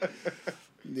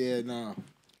 Yeah, no.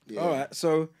 Yeah. All right,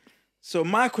 so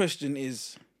my question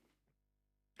is,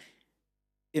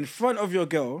 in front of your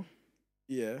girl,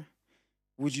 yeah,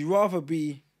 would you rather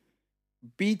be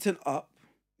beaten up,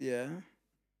 yeah,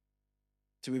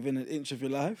 to within an inch of your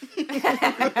life,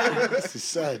 This is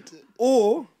sad.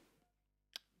 or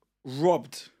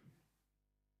robbed?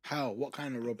 How? What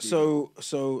kind of robbery?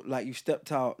 So like you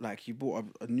stepped out, like you bought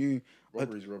a new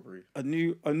Robbery's robbery. a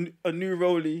new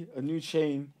rollie, a new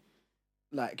chain,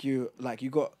 like you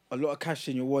got a lot of cash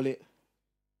in your wallet,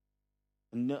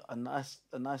 a nice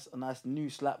new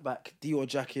slapback Dior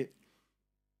jacket,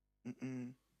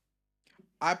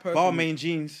 I personally, Balmain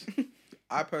jeans.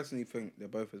 I personally think they're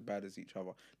both as bad as each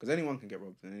other because anyone can get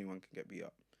robbed and anyone can get beat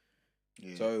up.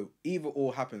 Yeah. So either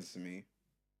or happens to me,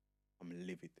 I'm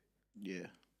livid. yeah.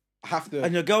 I have to.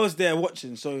 And your girl's there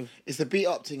watching, so It's the beat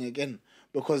up thing again.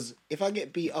 Because if I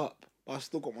get beat up, but I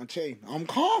still got my chain, I'm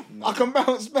calm. I can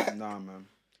bounce back. Nah, man.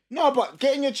 No, but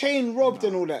getting your chain robbed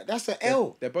and all that, that's an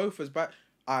L. They're both as bad.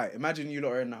 Alright, imagine you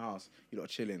lot are in the house, you lot are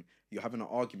chilling, you're having an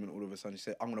argument all of a sudden. You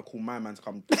say, I'm gonna call my man to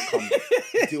come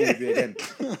deal with you again.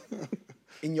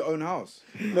 In your own house.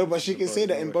 No, but she can say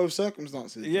that in both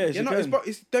circumstances. yeah, she Yeah, no, can.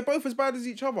 they're both as bad as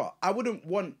each other. I wouldn't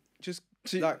want just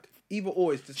like either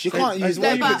or. It's the She same. can't use What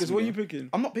are you one. picking? What are you picking?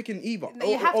 I'm not picking either. No,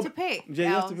 you have to pick. Yeah,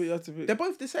 you have to else. pick. You have to pick. They're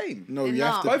both the same. No, They're you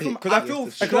have not. to Both pick. of them, 'Cause I I feel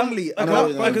Because strongly. No, about no, both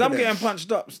Because of I'm them. getting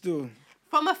punched up still.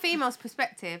 From a female's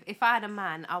perspective, if I had a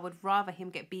man, I would rather him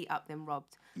get beat up than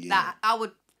robbed. Yeah. That I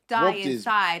would die Robbed is-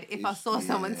 inside if I is- saw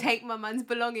someone yeah. take my man's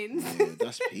belongings. Yeah,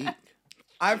 that's peak.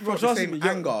 I've felt the trust same me, you're-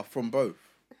 anger from both.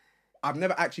 I've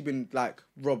never actually been like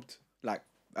robbed.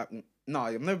 No,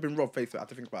 I've never been robbed face to face. I have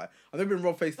to think about it. I've never been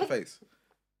robbed face to face.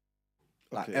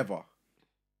 Like Okay. ever.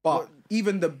 But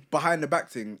even the behind the back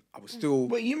thing, I was still.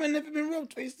 But you man never been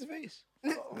robbed face to face.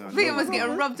 Liam was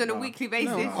getting robbed on a weekly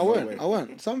basis. No, I weren't. I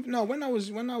weren't.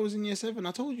 When I was in year 7,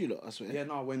 I told you that. I swear. Yeah,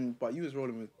 no, but you was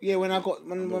rolling with. Yeah, when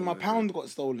when my pound got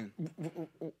stolen.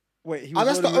 Wait, he Oh, was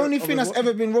that's the rolling only with- thing with that's what?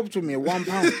 ever been robbed with me.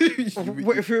 £1.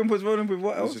 Wait, if he was rolling with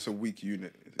what It was else? just a weak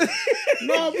unit.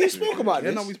 No, we spoke about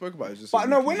Yeah, this. no, we spoke about it. It's just But a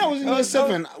no, weak when I was unit. in year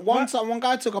 7, one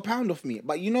guy took a pound off me.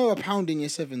 But you know, a pound in year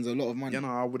 7 is a lot of money. Yeah, no,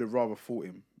 I would have rather fought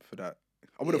him for that.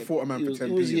 I would have fought a man He for was, 10p.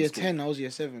 he was in year school. 10, I was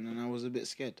year 7, and I was a bit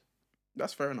scared.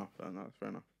 That's fair enough. No, that's fair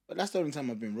enough. But that's the only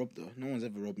time I've been robbed, though. No one's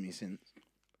ever robbed me since.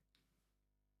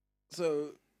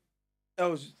 So, I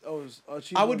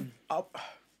would.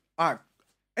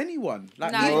 Anyone.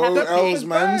 Like, No, me, you have No, to Els, pick.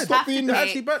 man. bad. Stop Have to being pick.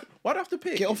 Actually, but why'd I have to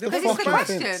pick? Get off the Because it's the fucking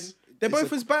question. fence. They're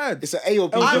both as bad. It's an A or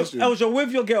B Elja, question. Elja,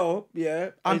 with your girl, yeah.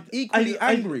 I'm equally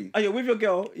angry. Are you with your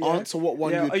girl? Yeah. Answer what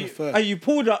one you are prefer. Are you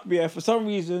pulled up? Yeah. For some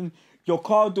reason, your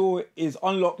car door is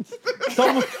unlocked.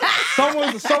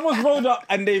 Someone's rolled up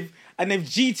and they've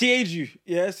GTA'd you.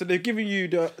 Yeah. So they've given you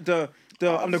the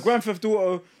Grand Theft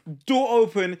Auto door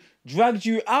open, dragged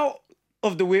you out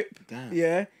of the whip. Damn.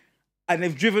 Yeah. And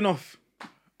they've driven off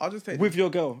I'll just take with your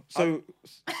girl. So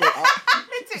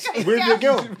With your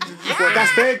girl. Well,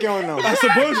 that's their girl now.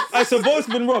 I suppose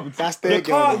been robbed. That's their Your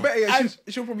girl car- now. Better yet, And-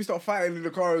 she'll probably start fighting in the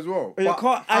car as well. Your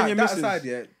car and your that missus. aside,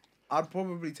 yeah, I'd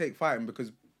probably take fighting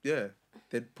because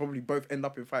they'd probably both end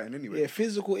up in fighting anyway. Yeah,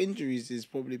 physical injuries is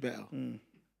probably better.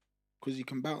 Because you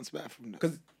can bounce back from that.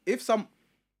 Because if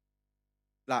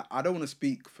I don't want to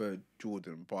speak for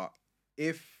Jordan, but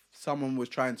if someone was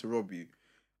trying to rob you,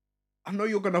 I know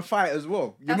you're gonna fight as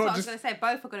well. You're That's not what just. I was going to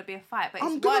say. Both are going to be a fight, but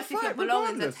I'm it's gonna worse if your fight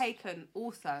belongings regardless. are taken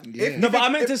also. Yeah. No, but I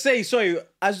meant to say, sorry,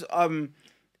 as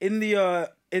in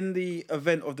the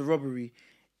event of the robbery,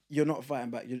 you're not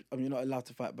fighting back. You're not allowed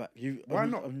to fight back. Why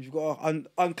not? You've got to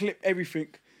unclip everything.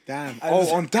 Damn. And-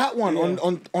 On that one. Yeah.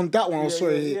 On that one. I'm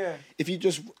sorry. yeah. If you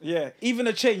just Yeah, even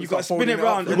a chain, you got to start spin it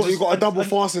folding it up. round. you got a double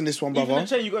fast in this one, Even brother. a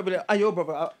chain, you got to be like, yo,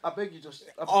 brother, I beg you just.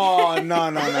 Oh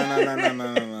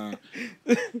no.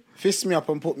 Fist me up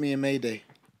and put me in Mayday.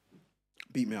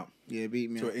 Beat me up Yeah, beat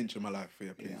me to up. an inch of my life, yeah,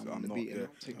 please. I'm I'm gonna not. beat him Yeah,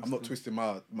 up. Take I'm not twisting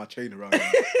my chain around.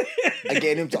 And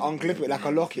getting him to unclip it like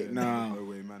a locket. No No.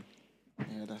 way, man.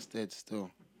 Yeah, that's dead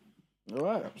still. All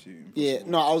right. Absolutely. Yeah,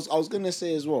 impossible. no, I was gonna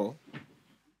say as well.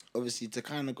 Obviously, to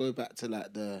kind of go back to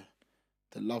like the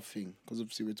love thing, because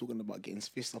obviously we're talking about getting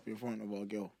fist up in front of our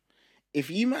girl. If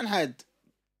you man had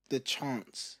the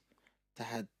chance to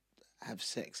have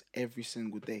sex every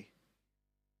single day,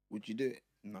 would you do it?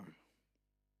 No.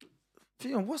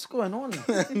 Fion, what's going on?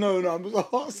 No, I'm just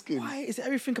asking. Why is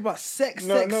everything about sex,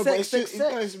 No, sex, but sex, it's sex, just,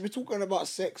 sex? guys, we're talking about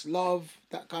sex, love,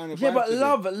 that kind of. Yeah, vibe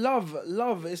but today.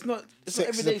 love. It's not Sex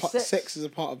everyday is a sex. sex is a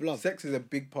part of love. Sex is a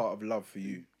big part of love for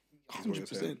you. is what you're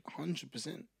saying.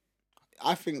 100%.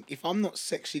 I think if I'm not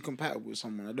sexually compatible with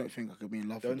someone, I don't think I could be in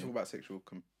love Don't with talk them. about sexual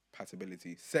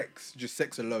compatibility. Just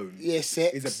sex alone. Yeah,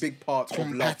 sex is a big part of love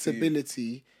for you.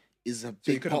 compatibility is a So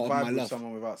you big couldn't part of my vibe with love.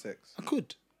 someone without sex. I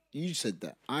could. You said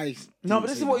that. I No, didn't but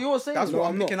this say is what that. you're saying. That's No, what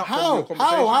I'm I'm not. picking up from How? your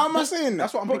conversation. How am I saying that?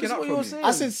 That's what I'm But picking this is up what from you're you. saying.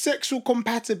 I said sexual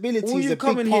compatibility All is you a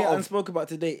come in big here part and of. spoke about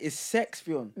today is sex,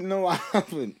 Fion. No, I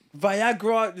haven't.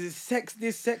 Viagra, sex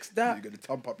this, sex that. You're gonna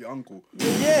thump up your uncle.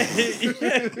 Yeah,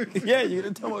 you're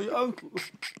gonna tell about your uncle.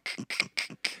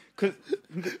 Cause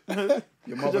Your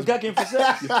you're mother's, gagging for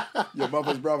sex. your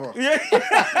mother's brother. Yeah,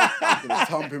 You're gonna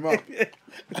thump him up.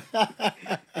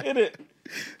 innit?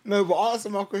 No, but answer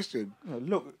my question. Oh,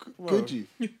 look, bro, Could you?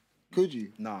 Could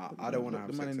you? Nah, I don't want to the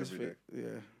have man sex in this every day.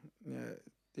 fit.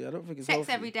 Yeah. I don't think it's Sex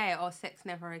healthy. every day or sex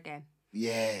never again.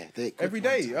 Yeah. Every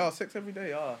day, sex every day,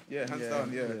 yeah, hands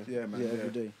down, yeah, man, Yeah, every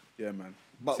day. yeah, man.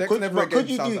 But Sex could, never but again could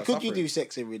you sounds do? like Could you suffering. do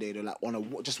sex every day though? Like on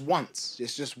a just once,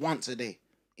 just once a day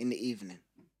in the evening.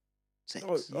 Sex.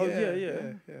 Oh, yeah.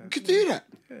 yeah. You could do that.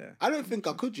 Yeah. I don't think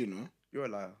I could. You know. You're a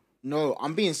liar. No,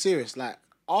 I'm being serious. Like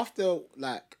after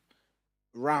like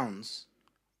rounds,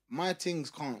 my things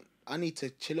can't. I need to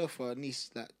chill off for at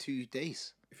least like 2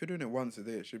 days. If you're doing it once a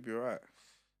day, it should be alright.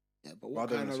 Yeah, but what I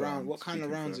don't kind know, of so round? I'm What kind of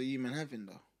speaking rounds for- are you man having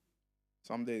though?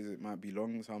 Some days it might be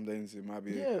long, some days it might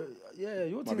be. Yeah.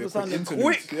 Your might be things a are sounding interlude.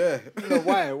 quick. Yeah. No,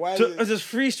 why? Why? So, it's just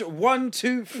 3 1,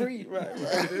 2, 3. Right.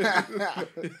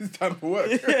 It's time for work.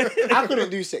 I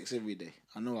couldn't do sex every day.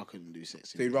 I know I couldn't do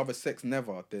sex. So Every you'd day. rather sex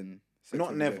never than sex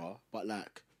Not every day? never, but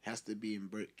like it has to be in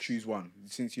breaks. Choose one.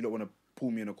 Since you don't want to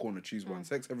pull me in a corner, choose one.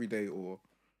 Sex every day or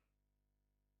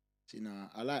See, nah,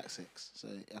 I like sex, so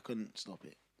I couldn't stop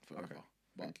it forever. Okay.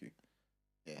 But thank you.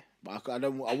 yeah, but I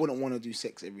don't. I wouldn't want to do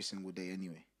sex every single day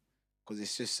anyway, because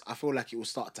it's just. I feel like it will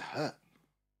start to hurt.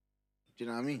 Do you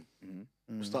know what I mean?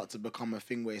 It will start to become a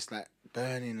thing where it's like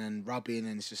burning and rubbing,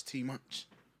 and it's just too much.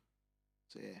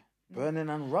 So yeah. Burning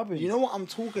and rubbing. You know what I'm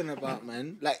talking about,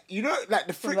 man? Like like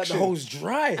the friction. like the hole's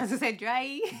dry. As I said,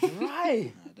 dry.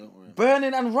 Dry. Nah, don't worry.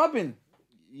 Burning and rubbing.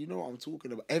 You know what I'm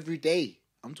talking about? Every day.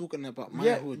 I'm talking about my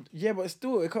Yeah, hood. yeah, but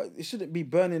still, it shouldn't be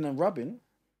burning and rubbing.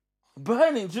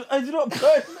 Burning, do you know what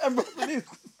burning and rubbing is?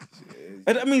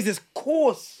 And that means it's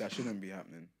coarse. That shouldn't be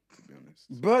happening, to be honest.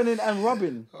 Burning and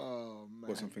rubbing. Oh man.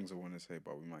 Got some things I want to say,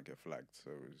 but we might get flagged. So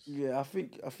it's... Yeah, I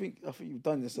think you've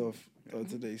done yourself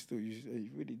today. Still, you've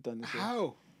really done yourself.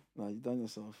 How? No, you've done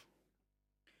yourself.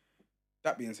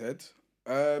 That being said,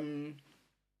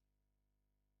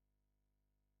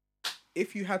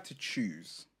 if you had to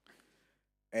choose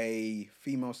a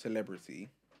female celebrity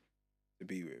to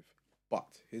be with, but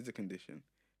here's the condition: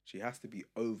 She has to be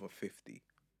over 50.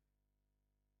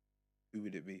 Who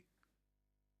would it be?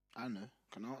 I know.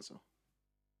 Can I answer?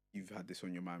 You've had this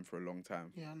on your mind for a long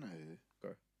time. Yeah, I know. Go.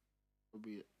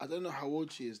 Probably, I don't know how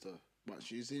old she is though, but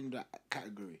she's in that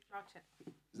category. I'll check.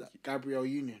 Is that Gabrielle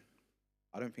Union?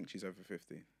 I don't think she's over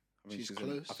 50. I think She's in,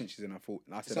 close. I think she's in her 40.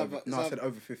 I Is said that- over, is no, I that- said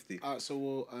over 50. Alright, so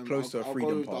we'll Close to a I'll freedom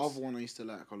go with the pass. other one I used to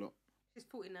like a lot. She's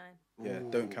 49. Yeah,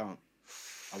 don't count.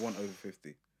 I want over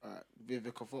 50. Alright,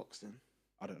 Vivica Fox then.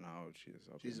 I don't know how old she is.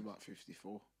 I'll be She's honest. about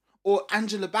 54. Or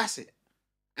Angela Bassett.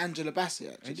 Angela Bassett,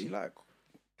 Ain't actually. she like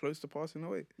close to passing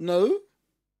away? No,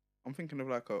 I'm thinking of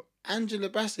like a. Angela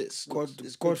Bassett's. God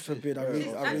is God good forbid. too. I She's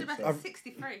read. Angela Bassett's I've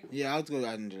 63. Yeah, I'd go with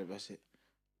Angela Bassett.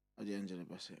 I'd do Angela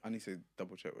Bassett. I need to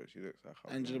double check what she looks like.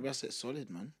 I'll be Angela honest. Bassett's solid,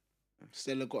 man.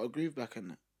 Stella got a groove back in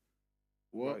that.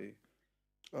 What?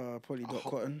 Right. probably Dot Oh.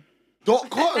 Cotton. Dot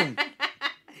Cotton.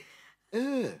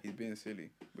 Yeah. He's being silly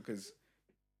because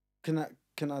Can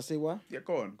I say why? yeah,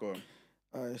 go on.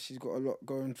 She's got a lot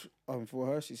going for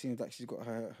her. She seems like she's got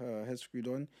her head screwed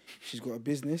on. She's got a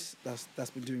business that's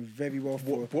been doing very well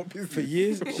for business? for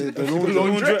years. The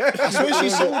laundrette. I swear she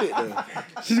sold it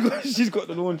though. she's got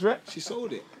the laundrette She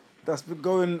sold it. that's been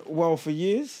going well for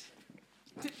years.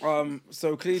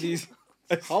 So clearly,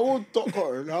 How old Dot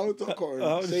Cotton? How old Dot Cotton?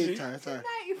 How old is Say she? it, Ty. 94.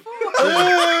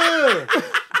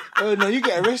 Oh no, you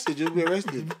get arrested. You'll be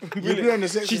arrested. You'll be on the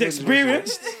sex she's offender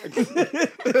experienced.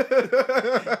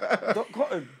 Dot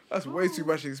Cotton. That's way too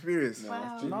much experience.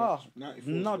 Wow. Nah,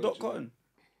 94 no, is Dot way too Cotton.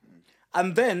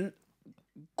 And then,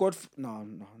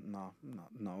 no,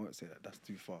 I won't say that. That's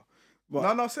too far.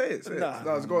 But No, say it. Nah.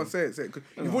 No, go on, say it. 'Cause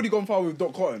you've already gone far with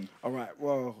Dot Cotton. all right,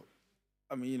 well,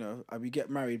 I mean, we get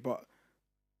married, but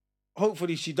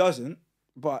hopefully she doesn't.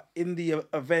 But in the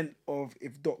event of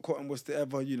if Dot Cotton was to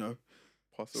ever,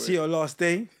 Pass away. see her last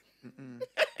day,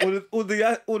 all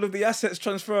of the assets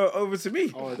transfer over to me.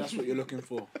 Oh, that's what you're looking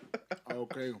for.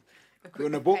 Okay. You're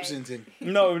in a boxing thing.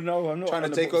 No, I'm not Trying to on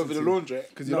the take over the boxing team. laundrette.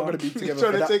 Because you're not going to be together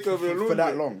Trying for to that, take over the for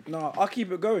that laundry. long. No, I'll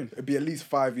keep it going. It'd be at least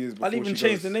 5 years before I'll even she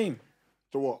change goes. the name,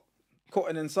 To what?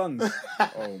 Cotton and Sons.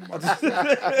 Oh my god.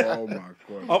 Oh my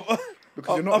god.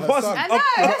 Because you're not I'll her pass- son. I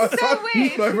know, that's so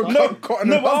weird. Not even No, Cotton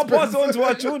no, and but I'll husband. pass it on to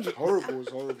our children. Horrible,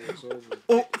 it's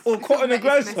horrible. Or Cotton and It's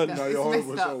grandson. messed No, up. you're It's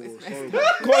horrible, messed up. it's It's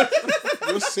horrible, messed it's up.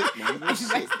 You're sick, man. You're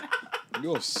sick.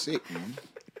 You're sick, man.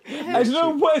 And you know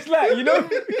what it's like,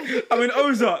 I mean,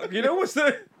 Ozark, what's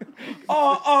the...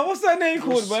 what's that name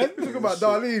called, man? Talk about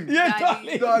Darlene. Yeah,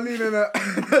 Darlene. Darlene.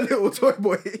 Darlene and a little toy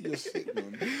boy. You're sick,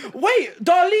 man. Wait,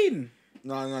 Darlene.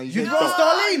 No, you You just lost No,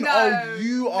 Darlene? no, Oh,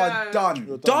 you are no. done.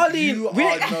 You're done.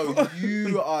 Darlene.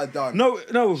 You are done.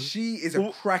 No. She is a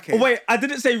Oh, crackhead. wait, I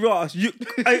didn't say Ross. You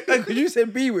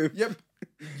said be with. Yep.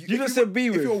 You just said be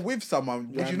If with. you're with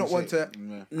someone, would you not want to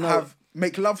Yeah.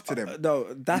 make love to them? No,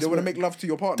 You that's don't want to when, make love to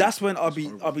your partner? that's when I'll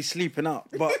be sleeping out.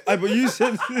 But you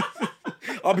said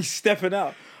I'll be stepping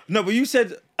out. No, but you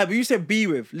said be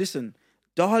with. Listen,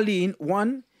 Darlene,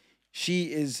 one,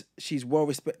 she's well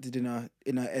respected in her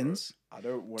ends. I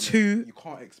don't want Two- You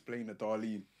can't explain a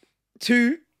Darlene.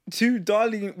 Two,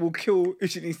 Darlene will kill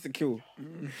if she needs to kill.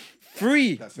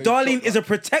 Three, That's a Darlene shot, is a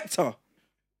protector.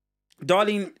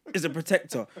 Darlene is a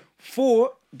protector.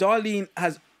 Four, Darlene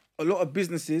has a lot of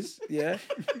businesses. Yeah.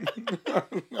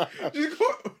 She's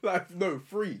got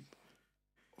free.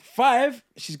 Five,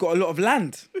 she's got a lot of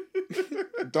land.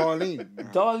 Darlene.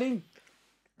 Darlene.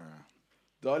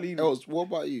 Darlene. Els, what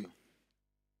about you?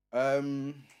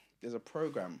 There's a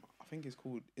program. I think it's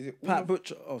called. Is it Pat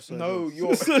Butcher. Oh, sorry. No,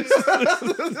 you're.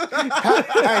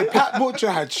 Pat Butcher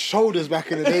had shoulders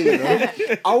back in the day,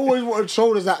 I always wanted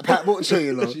shoulders like Pat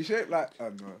Butcher, She shaped like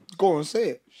no, Go on, say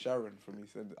it. Sharon from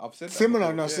EastEnders. I've said that Similar,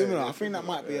 before. no, Yeah, similar. yeah, I think that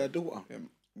might be her daughter. Yeah,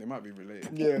 they might be related.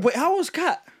 Yeah. Wait, how was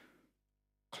Cat?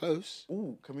 Close.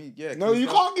 Ooh, can we? Yeah. No, you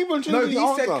can't give him No, he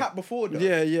the said answer. cat before. Though.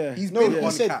 Yeah. He's No, been he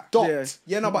on said cat. dot. Yeah.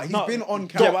 Yeah, no, but he's No. been on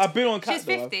cat. Yeah, but I've been on Cat. She's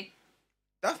though. 50.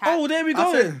 That's, Oh, there we I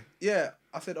go. said, yeah,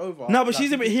 I said over. No, but Like,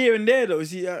 she's a bit here and there though.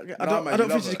 See, I man, don't you think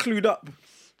love she's her. clued up.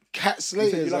 Cat You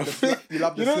Slater. said you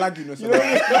love the slagginess of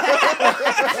that.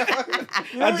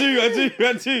 I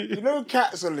do. You know,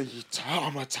 cats are like,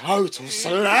 I'm a total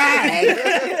slag.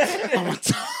 I'm a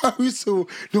total,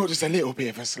 not just a little bit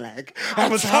of a slag.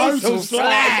 I'm a total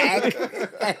slag.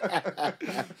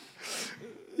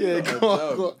 Yeah, go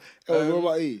on. What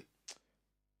about you?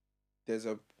 There's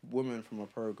a woman from a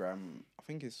program. I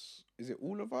think is it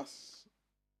All of Us?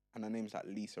 And her name's like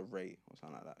Lisa Ray or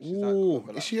something like that. She's like Ooh, over,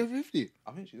 like, is she over 50?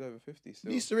 I think she's over 50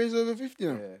 still. Lisa Ray's over 50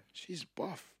 now. Yeah, She's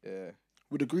buff. yeah.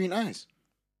 With the green eyes.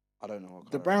 I don't know.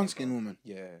 The brown skin woman.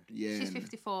 Yeah, Yeah. She's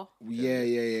 54.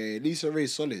 Yeah. Lisa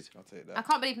Ray's solid. I'll take I that.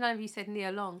 can't believe none of you said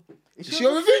Nia Long. Is she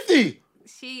over 50?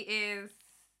 She is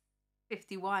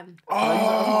 51.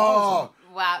 Oh,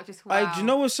 Wow, just wow. Do you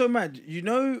know what's so mad? You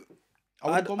know, I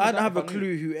would've gone with I don't that have if a I knew.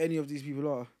 clue who any of these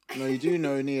people are. no, you do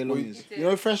know Nia Long is. do. You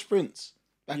know Fresh Prince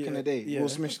back in Yeah, the day. yeah. Will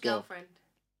Smith's His girl, girlfriend.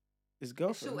 His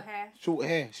girlfriend. Short hair. short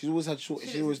hair. She's always had short. She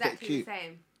She looks always looked exactly cute. the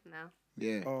same now.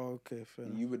 Yeah. Oh, okay, fair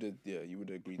enough. You would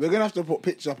agree. We're gonna have to put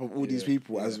pictures up of all these Yeah,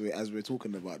 people yeah. as we're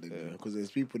talking about them, because there's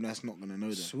people that's not gonna know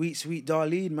them. Sweet, sweet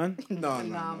Darlene, man. No,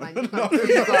 Nah, man, no. you can't do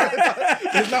that.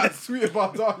 It's not sweet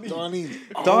about Darlene. Darlene,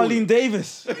 Darlene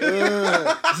Davis.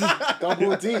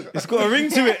 double D. It's got a ring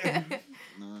to it.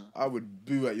 I would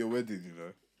boo at your wedding, you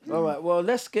know. All right, well,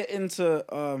 let's get into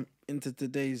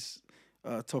today's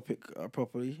topic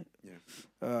properly. Yeah.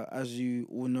 As you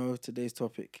all know, today's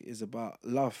topic is about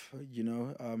love, you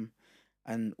know,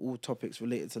 and all topics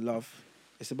related to love.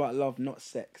 It's about love, not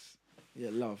sex. Yeah,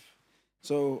 love.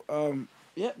 So,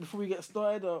 yeah, before we get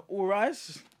started, all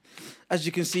rise. As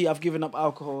you can see, I've given up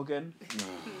alcohol again.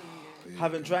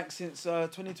 Haven't drank since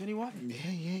 2021.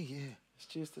 Yeah.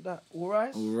 Cheers to that. All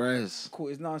rise. All right.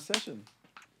 Court is now in session.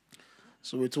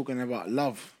 So we're talking about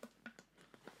love,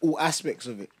 all aspects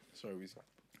of it. Sorry,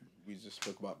 we just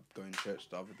spoke about going to church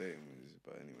the other day,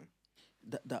 but anyway.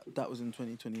 That was in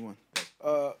 2021.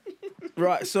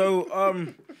 Right. So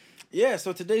yeah.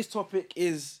 So today's topic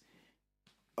is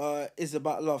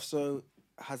about love. So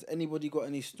has anybody got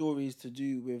any stories to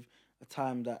do with a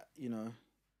time that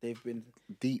they've been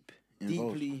Deep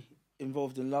involved. deeply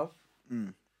involved in love?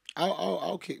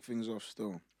 I'll kick things off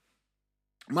still.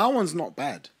 My one's not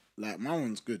bad. Like, my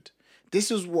one's good.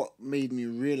 This is what made me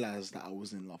realize that I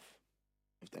was in love.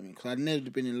 If that means, because I'd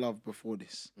never been in love before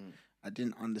this. I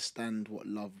didn't understand what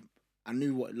love. I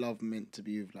knew what love meant to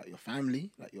be with like your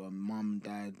family, like your mum,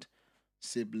 dad,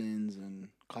 siblings, and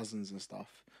cousins and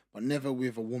stuff, but never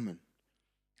with a woman.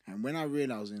 And when I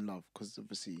realized I was in love, because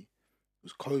obviously it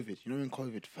was COVID. You know, when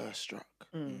COVID first struck,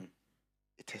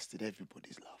 it tested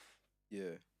everybody's love.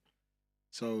 Yeah.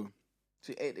 So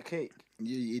She ate the cake.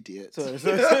 you idiot. Sorry, man.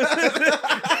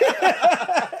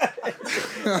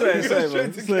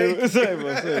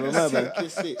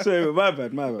 My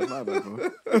bad. My bad,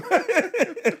 bro.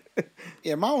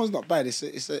 Yeah, my one's not bad.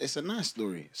 It's a nice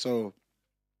story. So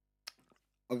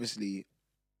obviously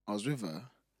I was with her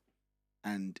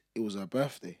and it was her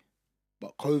birthday.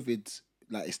 But COVID's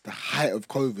like, it's the height of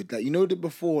COVID. Like, you know,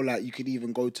 before, like, you could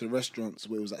even go to restaurants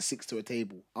where it was like 6 to a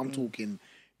table. I'm talking,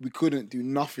 we couldn't do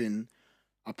nothing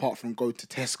apart from go to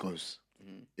Tesco's.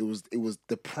 It was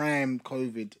the prime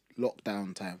COVID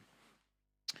lockdown time.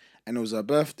 And it was her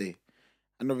birthday.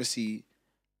 And obviously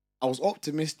I was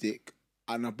optimistic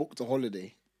and I booked a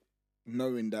holiday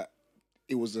knowing that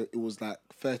it was like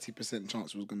 30%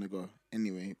 chance we was gonna go.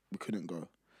 Anyway, we couldn't go.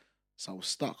 So I was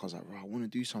stuck. I was like, right, I want to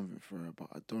do something for her, but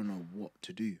I don't know what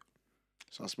to do.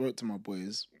 So I spoke to my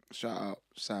boys, shout out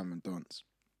Sam and Dance,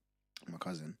 my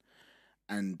cousin,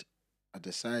 and I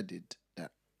decided that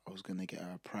I was gonna get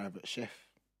her a private chef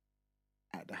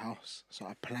at the house. So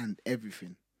I planned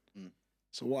everything.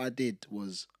 So what I did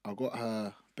was I got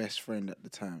her best friend at the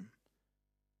time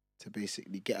to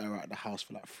basically get her out of the house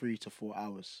for like 3 to 4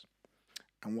 hours.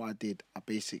 And what I did, I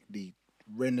basically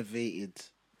renovated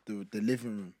the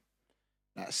living room.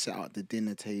 Like, set out the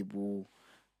dinner table,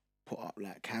 put up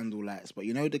like candle lights. But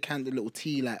you know the little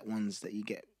tea light ones that you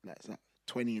get, like, it's like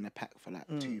 20 in a pack for like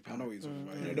 £2. I know what you're talking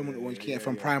about. You know, the ones you get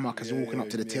from Primark as you're walking up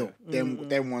to the till.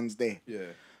 Them ones there.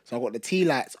 Yeah. So I got the tea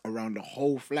lights around the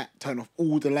whole flat, turn off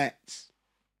all the lights,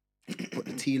 put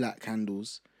the tea light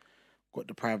candles, got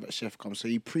the private chef come. So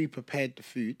he pre-prepared the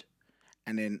food,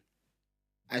 and then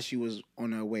as she was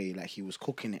on her way, like, he was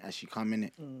cooking it as she come in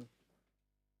it.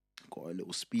 Got a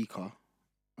little speaker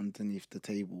underneath the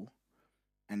table,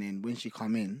 and then when she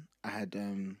come in, I had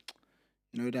you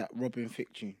know that Robin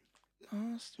Thicke tune,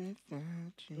 Lost Without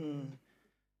You,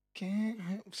 Can't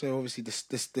help. So obviously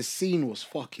the scene was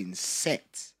fucking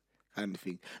set, kind of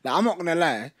thing. Like, I'm not gonna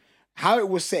lie, how it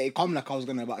was set, it come like I was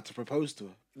about to propose to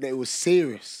her. That it was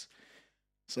serious.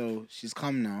 So she's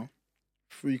come now,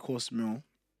 3-course meal.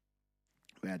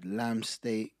 We had lamb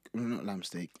shank.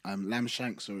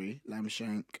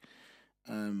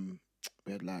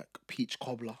 We had like peach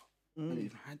cobbler. I never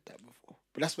even had that before.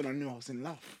 But that's when I knew I was in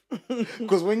love.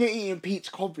 Because when you're eating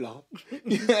peach cobbler,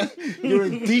 you're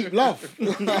in deep love.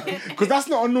 Because that's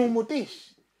not a normal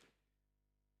dish.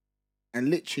 And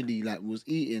literally, like, was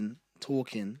eating,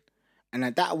 talking, and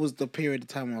like, that was the period of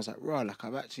time when I was like, right, like,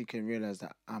 I've actually can realize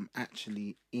that I'm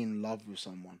actually in love with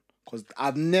someone. Because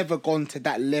I've never gone to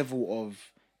that level of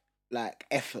like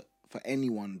effort for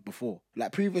anyone before.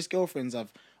 Like, previous girlfriends,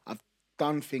 I've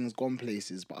done things, gone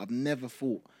places, but I've never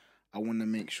thought I want to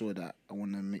make sure that I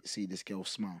want to see this girl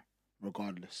smile.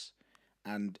 regardless.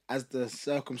 And as the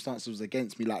circumstances was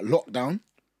against me, like lockdown,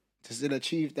 to still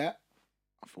achieve that,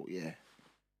 I thought, yeah,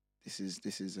 this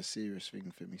is a serious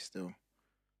thing for me still.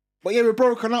 But yeah, we're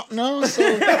broken up now, so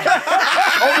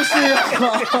obviously,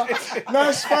 no,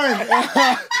 it's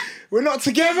fine. We're not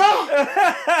together.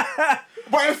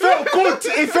 But it felt good.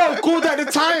 It felt good at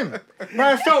the time.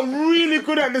 But it felt really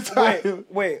good at the time.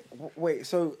 Wait.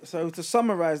 So to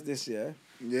summarize this, Yeah.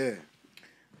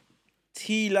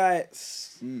 tea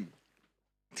lights,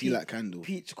 Tea like candle.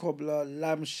 peach cobbler,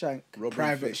 lamb shank,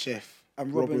 Private chef.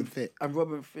 and Robin Thicke. And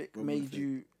Robin Thicke made Thicke.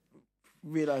 you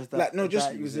realize that Like, no, just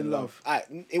that he was in love.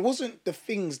 It wasn't the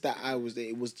things that I was.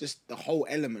 It was just the whole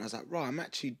element. I was like, right, I'm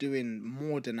actually doing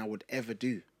more than I would ever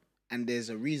do, and there's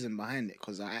a reason behind it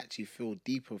because I actually feel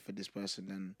deeper for this person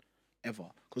than ever.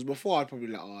 Because before I'd probably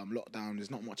like, oh, I'm locked down.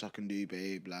 There's not much I can do,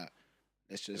 babe. Like,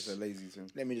 let's just It's a lazy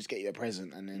thing. let me just get you a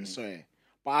present and then sorry.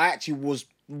 But I actually was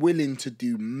willing to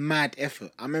do mad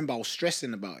effort. I remember I was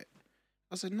stressing about it.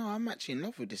 I said, no, I'm actually in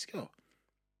love with this girl.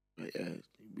 But yeah,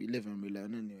 we live and we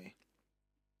learn anyway.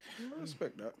 I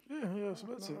respect that. Yeah, I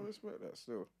respect it. I respect that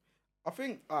still. I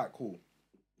think, alright, cool.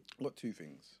 I've got two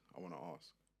things I want to ask.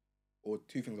 Or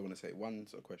two things I want to say.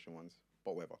 One's a question, one's,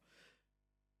 but whatever.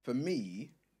 For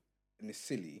me, and it's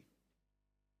silly,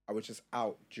 I was just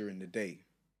out during the day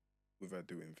with her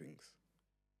doing things.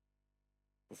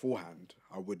 Beforehand,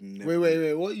 I would never.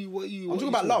 Wait. What you? I'm talking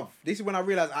about love. This is when I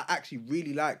realised I actually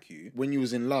really like you. When you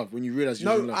was in love, when you realised you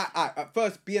was in No, love. I at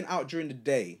first being out during the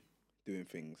day doing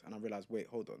things, and I realised, wait,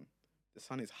 hold on. The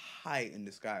sun is high in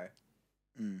the sky.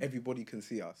 Everybody can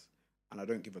see us, and I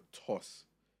don't give a toss.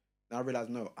 Then I realised,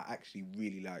 no, I actually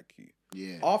really like you.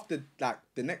 Yeah. After, like,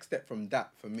 the next step from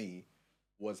that for me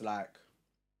was like,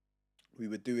 we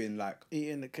were doing like,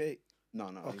 Eating the cake. no.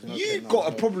 You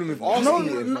got a problem with arse No,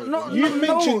 eating. no, You no,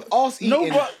 mentioned arse no,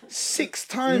 eating but- 6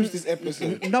 times this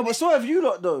episode. No, but so have you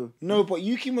lot though. No, but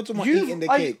you keep on talking about eating the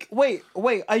cake. Wait.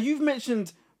 You've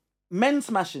mentioned men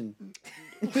smashing.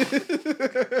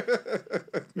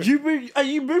 You've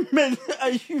been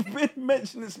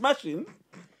mentioning smashing.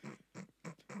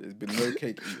 There's been no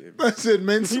cake eating. I said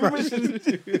men You smashing.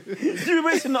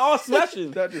 mentioned the arse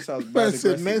smashing. That just sounds I bad.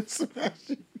 said men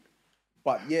smashing.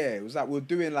 But yeah, it was like we're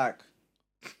doing like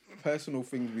personal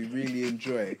things we really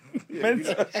enjoy. Men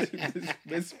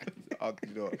Oh,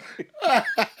 you know,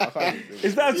 I can't even do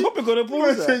Is that a topic on the I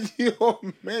board? said, yo,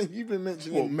 man, you've been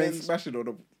mentioning What, men men smashing on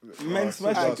the Men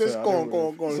smashing. Alright, just sorry, go I on.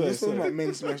 don't know. Sorry, Just talk sorry. about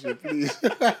men smashing, please.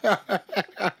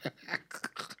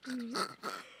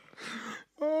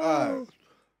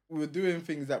 We were doing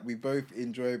things that we both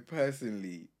enjoy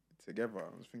personally together.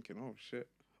 I was thinking, oh shit,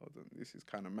 hold on, this is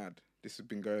kind of mad. This has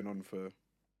been going on for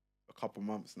a couple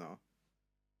months now.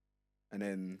 And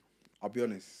then I'll be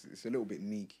honest, it's a little bit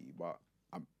sneaky, but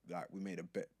I'm like, we made a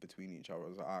bet between each other. I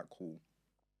was like, alright, cool.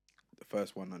 The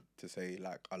first one to say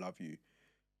like I love you,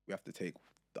 we have to take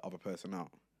the other person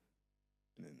out.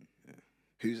 And then yeah.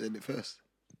 Who said it first?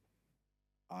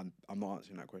 I'm not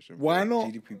answering that question. Why not?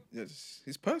 GDP,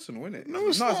 it's personal, isn't it? No,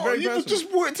 it's not. very You personal.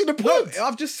 just brought it to the No, point.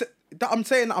 I've just I'm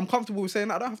saying that I'm comfortable with saying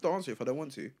that. I don't have to answer it if I don't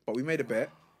want to. But we made a bet.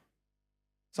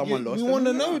 Someone You- lost. we and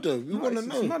wanna we know, went though. out. We wanna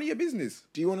know. It's none of your business.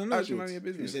 Do you want to know? Actually, none of Jules?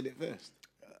 your Who business. said it first?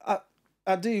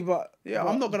 I do, but Yeah,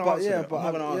 but, I'm not gonna but answer. Yeah, that. but I'm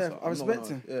not gonna answer. I respect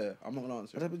him. Yeah, I'm not gonna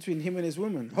answer. That's between him and his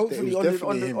woman. was Hopefully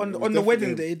definitely him. It was on the definitely wedding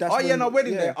him. day. That's Oh yeah, when- no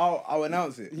wedding yeah. day. I'll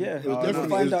announce it. Yeah, It was I'll definitely.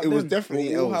 find out It was then. definitely.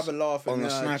 We'll Els have a laugh on and a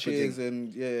sniper cheers thing.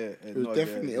 and yeah. And It was nod,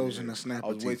 definitely yeah, Els yeah. on a sniper I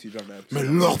was way team. too drunk that Me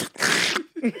episode. love.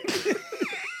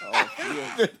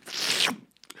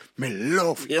 Me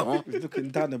love you. He's looking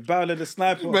down the barrel of the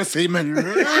sniper. But say me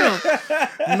love.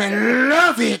 Me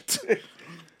love it.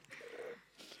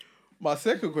 My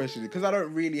second question, because I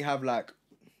don't really have like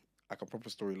a proper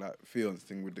story like Fion's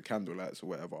thing with the candlelights or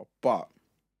whatever, but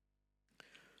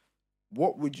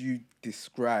what would you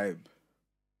describe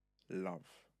love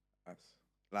as?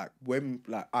 Like when,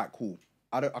 like, alright, cool.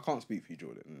 I can't speak for you,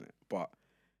 Jordan, innit? But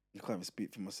You can't even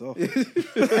speak for myself.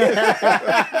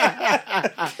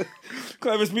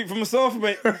 Can't even speak for myself,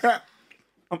 mate.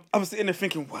 I'm sitting there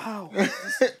thinking, wow.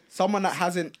 someone that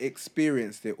hasn't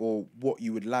experienced it or what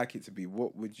you would like it to be,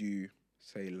 what would you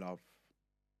say love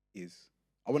is?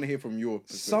 I want to hear from your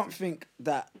perspective. Something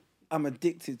that I'm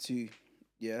addicted to,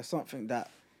 yeah. Something that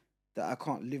I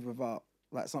can't live without.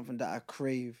 Like something that I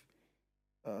crave.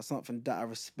 Something that I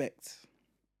respect.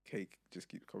 Cake just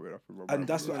keeps coming up in my And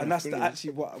that's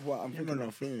actually what I'm You're thinking.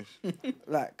 not finished.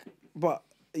 Like, but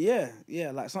yeah,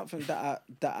 like something that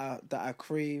I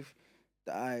crave,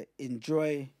 that I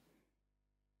enjoy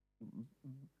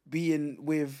being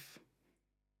with.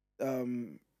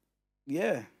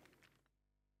 Yeah,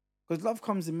 Because love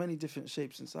comes in many different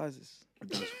shapes and sizes.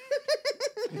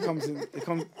 It comes in. It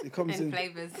comes And in.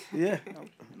 flavours. Yeah,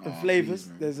 and flavors.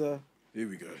 There's Here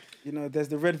we go. there's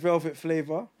the red velvet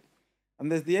flavor, and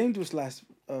there's the angel slice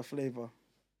flavor.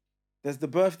 There's the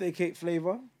birthday cake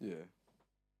flavor. Yeah.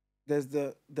 There's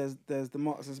the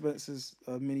Marks and Spencer's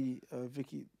mini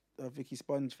Vicky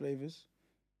Sponge flavors.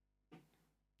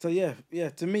 So yeah.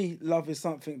 To me, love is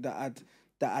something that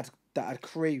I'd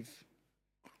crave,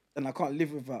 and I can't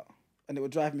live without, and it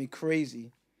would drive me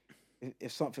crazy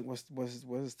if something was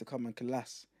to come and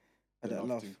collapse at that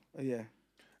love. Yeah.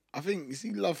 I think, you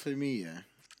see, love for me, yeah.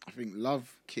 I think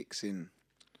love kicks in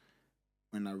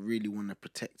when I really want to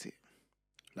protect it.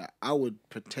 Like, I would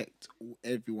protect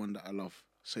everyone that I love.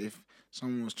 So if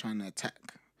someone was trying to attack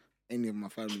any of my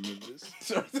family members,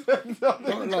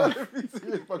 don't laugh.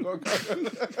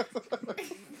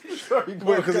 Sorry,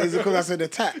 Because I said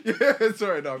attack. Yeah,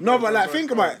 sorry, No, but like,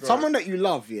 think about it. Someone that you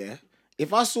love, yeah.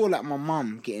 If I saw like my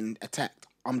mum getting attacked,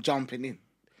 I'm jumping in.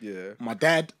 Yeah. My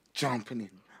dad jumping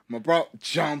in. My bro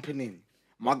jumping in.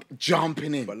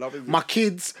 Jumping in. But love isn't- My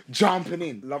kids jumping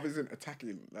in. Love isn't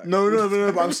attacking. Like, No,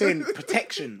 but I'm saying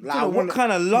protection. Like, I What wanna,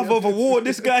 kind of love over war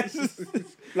this guy's?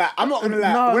 like, I'm not gonna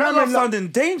lie. No, when that I'm love in love, sounding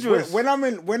dangerous.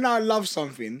 when I love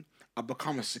something, I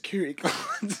become a security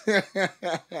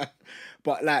guard.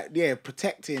 But like, yeah,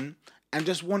 protecting and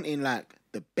just wanting like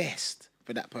the best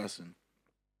for that person.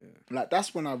 Yeah. Like,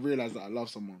 that's when I realize that I love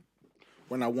someone.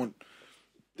 When I want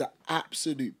the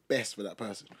absolute best for that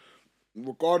person.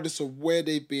 Regardless of where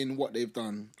they've been, what they've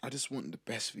done, I just want the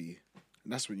best for you.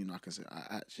 And that's when, you know, I can say,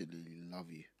 I actually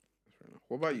love you.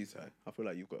 What about you, Ty? I feel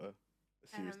like you've got a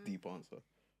serious, deep answer.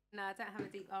 No, I don't have a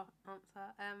deep answer.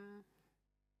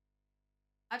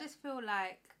 I just feel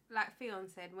like Theon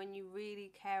said, when you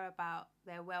really care about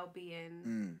their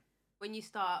well-being, when you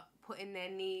start putting their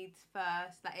needs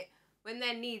first, when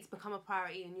their needs become a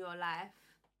priority in your life,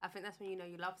 I think that's when you know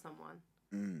you love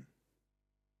someone.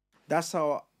 That's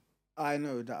how I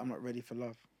know that I'm not ready for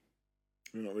love.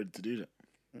 You're not ready to do that.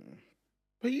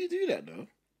 But you do that though.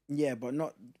 Yeah, but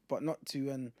not to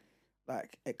an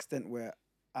extent where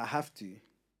I have to.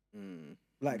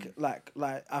 Like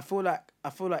I feel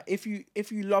like if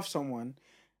you love someone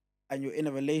and you're in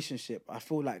a relationship, I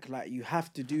feel like you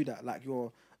have to do that. Like,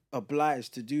 you're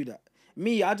obliged to do that.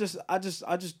 Me, I just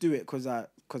do it because I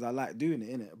like doing it,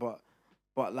 innit?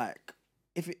 But like,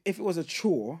 if it was a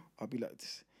chore, I'd be like,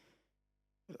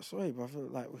 sorry, but I feel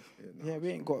like we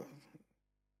ain't got.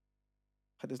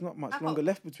 There's not much longer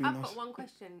left between us. I've got one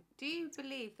question. Do you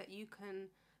believe that you can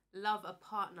love a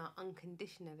partner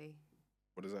unconditionally?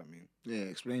 What does that mean? Yeah,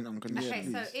 explain unconditionally.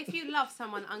 Okay, so if you love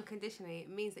someone unconditionally, it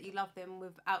means that you love them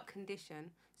without condition.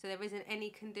 So there isn't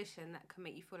any condition that can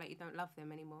make you feel like you don't love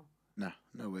them anymore. Nah,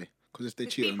 no way. Because if they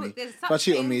There's cheat on people- me, there's if I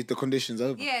cheat on something- me, the condition's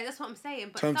over. Yeah, that's what I'm saying.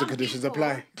 But Terms some and conditions people-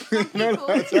 apply. some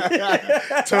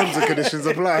people- Terms and conditions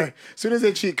apply. As soon as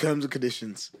they cheat, terms and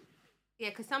conditions. Yeah,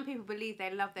 because some people believe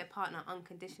they love their partner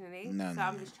unconditionally. No, so no,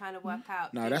 I'm no. just trying to work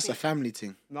out. No, do you that's a think- family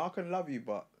thing. No, I can love you,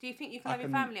 but Do you think you can love your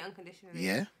can- family unconditionally?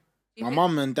 Yeah. Do you My think-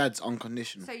 mum and dad's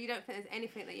unconditional. So you don't think there's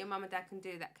anything that your mum and dad can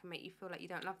do that can make you feel like you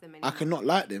don't love them I anymore? cannot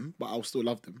like them, but I'll still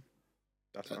love them.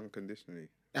 that's unconditionally.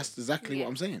 That's exactly Yeah. what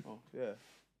I'm saying. Oh, yeah.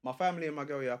 My family and my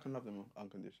girl, yeah, I can love them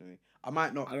unconditionally. I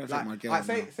might not. I don't think like, my girl, like,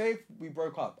 say, no. say if we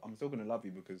broke up, I'm still gonna love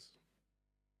you because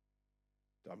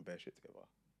I'm bare shit together.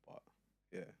 But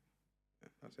yeah,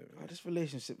 that's it. Oh, this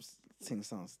relationship thing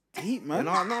sounds deep, Yeah,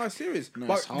 man. no, it's serious. No,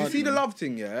 but it's you hard, see the man. love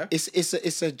thing, yeah.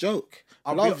 It's a joke.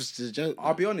 I'll be- Love's a joke.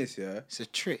 I'll be honest, yeah. It's a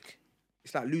trick.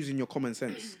 It's like losing your common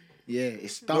sense. Yeah,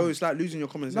 it's Bro, dumb. it's like losing your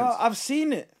common sense. No, I've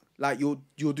seen it. Like you'll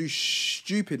do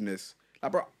stupidness.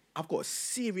 Like, bro, I've got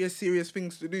serious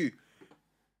things to do.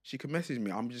 She can message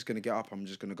me. I'm just gonna get up. I'm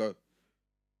just gonna go.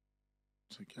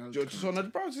 So, no,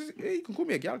 bro, you can call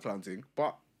me a gal clown thing,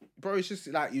 but bro, it's just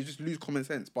like you just lose common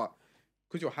sense. But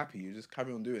because you're happy, you just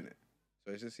carry on doing it.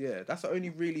 So it's just that's the only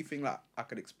really thing like I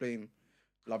could explain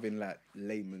love in like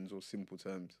layman's or simple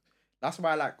terms. That's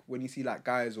why like when you see like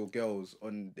guys or girls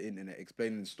on the internet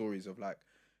explaining stories of like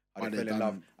how Why they they fell in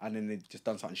love done- and then they just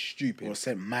done something stupid. Or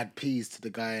sent mad peas to the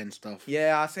guy and stuff.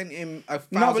 Yeah, I sent him £1,000.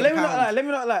 No, but let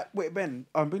me not like. Wait, Ben,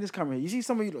 bring this camera here. You see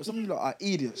some of you lot are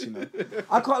idiots, you know.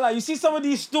 I can't lie. You see some of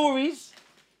these stories,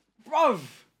 bruv.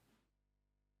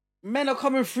 Men are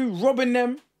coming through, robbing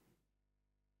them.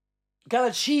 Gal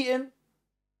are cheating.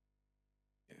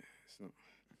 It's not.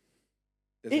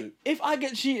 There's If I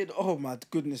get cheated, oh my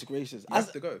goodness gracious! You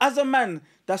have to go. As a man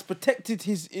that's protected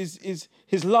his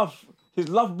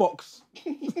love box,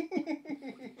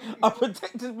 I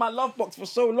protected my love box for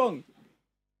so long,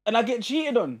 and I get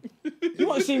cheated on. You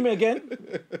won't see me again.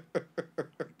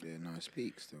 Yeah, no, it's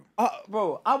peak still.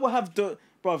 Bro, I would have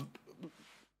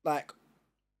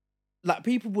like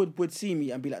people would see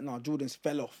me and be like, "No, Jordan's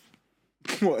fell off."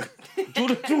 What?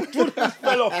 Jordan's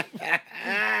fell off.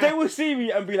 They would see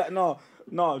me and be like,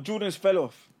 "No, Jordan's fell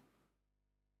off."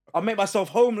 I make myself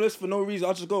homeless for no reason.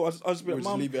 I'll just go. I'll just be like,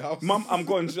 Just leave your house. Mum, I'm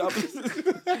going.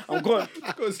 I'm going.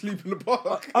 Go and sleep in the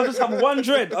park. I'll just have one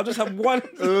dread. I'll just have one.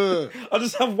 I'll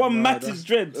just have one matted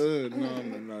dread.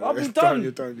 No. I'll be It's done.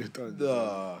 You're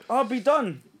done. I'll be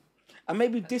done. And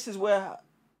maybe this is where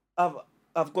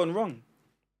I've gone wrong.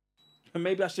 And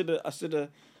maybe I should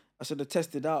have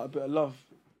tested out a bit of love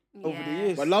over the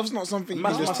years. But love's not something you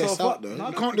Mash can just myself test out, up. though. No, I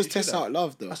You don't can't think just you test should out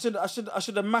love, though. I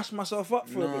should have mashed myself up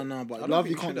for a bit. No, but don't love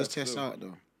think you you can't should just have, test though. out, though.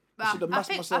 should have But I mashed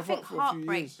think myself up for a few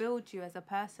heartbreak years. builds you as a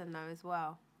person though as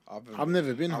well. I've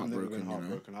never been I've never heartbroken, been you know.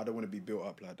 heartbroken. I don't want to be built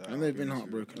up like that. I've never been too-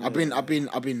 heartbroken.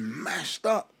 I've been mashed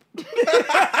up.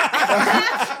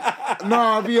 No,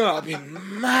 I've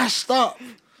been mashed up.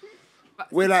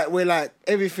 Where like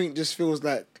everything just feels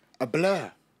like a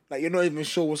blur. Like you're not even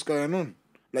sure what's going on.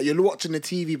 Like you're watching the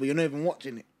TV, but you're not even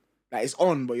watching it. Like it's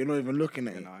on, but you're not even looking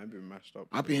at it. I ain't been mashed up.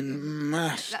 I've been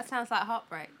mashed. That sounds like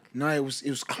heartbreak. No, it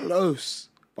was close,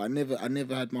 but I never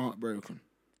had my heart broken.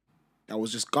 I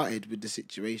was just gutted with the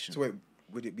situation. So wait,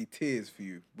 would it be tears for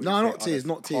you? Would No, you not say, tears, that's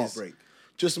not tears. Heartbreak.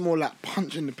 Just more like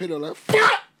punching the pillow, like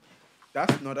fuck.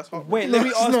 That's heartbreak. Wait, No, let me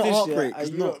it's ask not this. heartbreak, Yeah,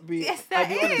 it's you not. not be, Yes, I'll that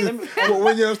be honest, is. let me- But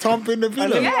when you're thumping the And pillow,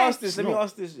 let me ask it's this. Let me not.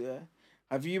 ask this. Yeah,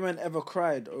 have you men ever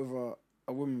cried over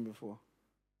a woman before?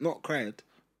 Not cried,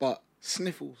 but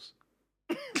sniffles.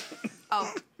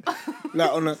 Oh,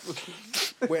 Like on a.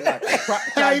 Wait, like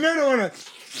Yeah, you know the one. would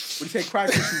you say cry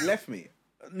because she left me?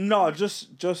 No, just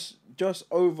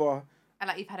over. and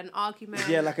like you've had an argument.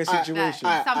 Yeah, like a situation.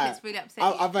 Like, something's really upset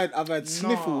you. I've had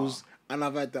sniffles and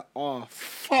I've had the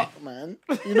fuck man.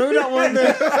 You know that one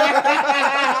there?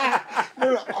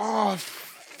 You're like, oh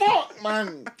fuck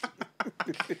man.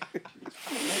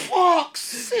 Fuck's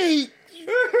sake.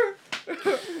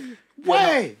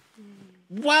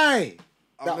 Why?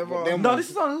 I've never. them No, ones. this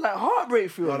is not like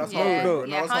heartbreak for you. No, that's Yeah, heartbreak.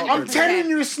 yeah, No, that's 100%. I'm heartbreak. telling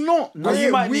you it's not. No,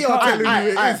 you might we be are telling telling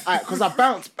you it is. Because I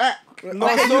bounced back. No,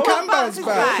 But you everyone can bounce bounces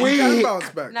back. back. You can Wait. bounce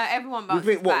back. No, everyone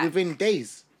bounces back. Within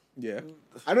days. Yeah.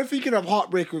 I don't think you can have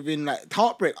heartbreak within like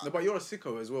heartbreak. No, but you're a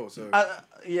sicko as well, so.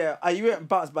 Yeah, you went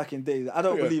bounced back in days. I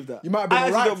don't Yeah. believe that. You might have been I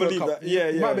actually alright don't for a believe couple. that. Yeah,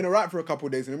 You might have been yeah. alright for a couple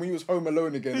of days, and then when you was home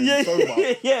alone again and Yeah, sober.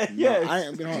 yeah. I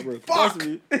ain't been heartbroken. Fuck.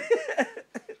 Me.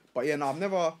 But yeah, no, I've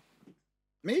never.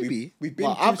 Maybe. We've been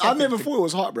But through I something never to- thought it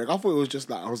was heartbreak. I thought it was just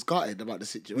like I was gutted about the We've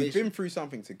situation. been through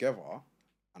something together,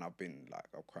 and I've been like,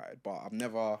 I've cried, but I've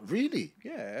never. Really?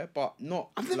 Yeah, but not.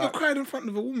 I've never like, cried in front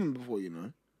of a woman before, you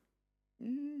know.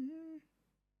 Mm,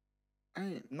 I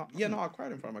ain't. Not, yeah, no, I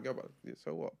cried in front of my girl, but yeah,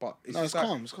 so what? But it's No, just it's like,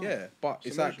 calm, it's calm. Yeah, but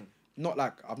it's emotional. like not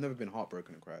like I've never been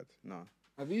heartbroken and cried. No.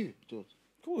 Have you, George?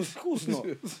 Of course not.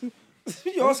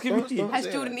 You're asking me. don't- Has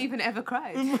say Jordan that. even ever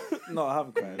cried? No, I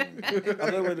haven't cried. I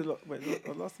don't know where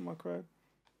the last time I cried.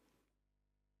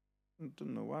 I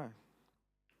don't know why.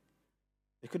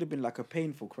 It could have been like a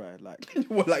painful cry, like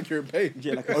What, like you're in pain?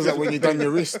 yeah, like Or was that when you done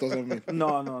your wrist or something?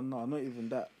 no, not even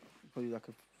that. Probably like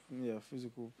a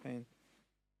physical pain.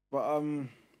 But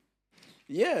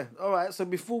yeah. All right. So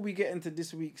before we get into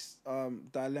this week's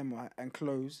dilemma and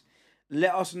close,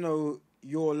 let us know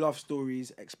your love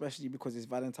stories, especially because it's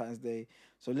Valentine's Day.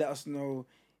 So let us know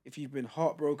if you've been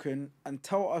heartbroken and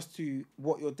tell us to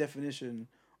what your definition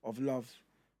of love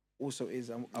also is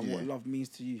and what love means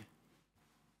to you.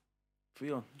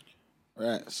 Freon.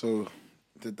 Right, so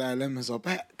the dilemmas are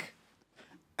back.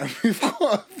 And we've got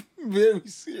a very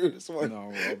serious one.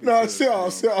 No, I'll be No,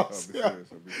 serious. sit up, No, sit up, I'll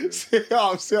be sit serious, up.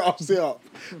 I'll be serious. Sit up.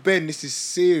 Ben, this is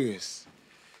serious.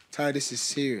 Ty, this is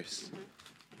serious.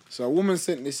 So a woman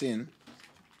sent this in,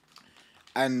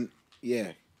 and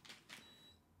yeah,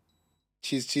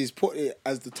 she's put it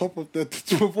as the top of the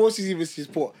before she's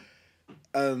put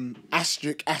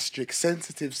asterisk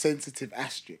sensitive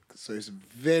asterisk. So it's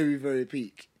very, very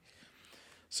peak.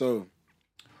 So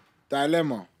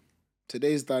dilemma.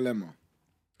 Today's dilemma. I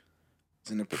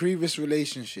was in a previous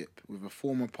relationship with a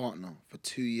former partner for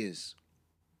 2 years.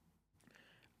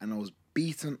 And I was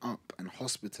beaten up and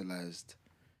hospitalized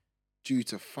due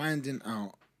to finding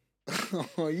out.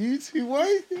 Oh, you two,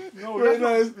 why? No, Wait,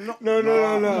 that's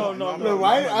no.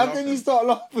 Why? How can you start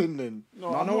laughing then? No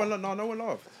one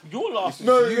laughed. You're laughing.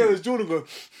 No, it's Jordan go.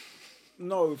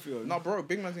 No, Freon. No, bro,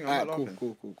 big man thing. I'm Alright, not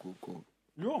cool, laughing. cool.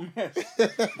 You're a mess.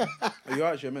 Are you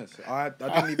actually a mess? I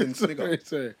didn't even snigger.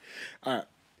 Sorry. Alright.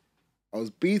 I was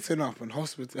beaten up and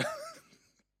hospital.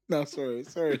 No, sorry.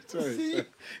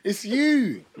 It's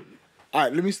you.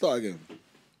 Alright, let me start again.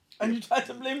 And you tried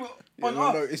to blame it. Yeah, on no,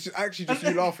 us. no, it's just actually just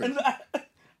you laughing.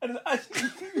 And it's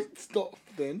actually, Stop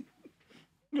then.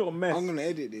 you're a mess. I'm gonna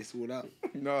edit this all out.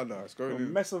 No, it's going You're a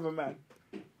in. mess of a man.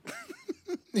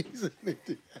 He's an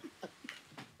idiot.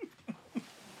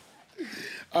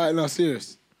 Alright, no,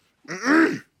 serious.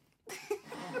 No,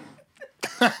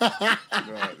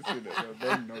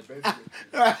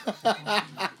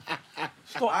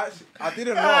 Stop. I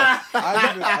didn't laugh.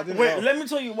 I didn't Wait, laugh. let me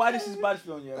tell you why this is bad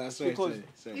for you. Yeah? Sorry, because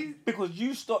sorry. because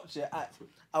you stopped it at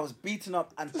I was beaten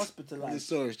up and hospitalized.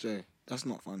 Sorry, Joe. That's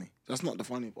not funny. That's not the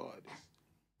funny part of this.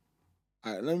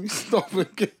 Alright, let me stop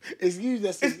again. It's you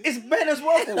that's... It's Ben as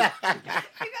well. You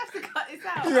have to cut this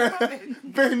out. I promise.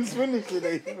 Ben's finished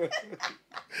today.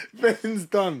 Ben's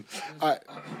done.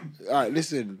 Alright,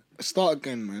 listen. Start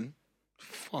again, man.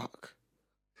 Fuck.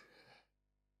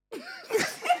 Are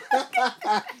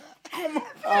you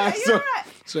alright?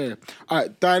 Sorry.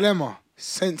 Alright, dilemma.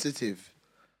 Sensitive.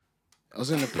 I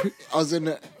was in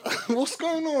a... What's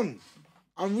going on?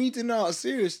 I'm reading out,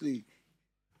 seriously.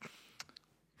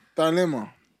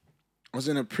 Dilemma. I was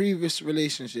in a previous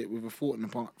relationship with a former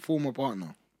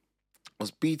partner. I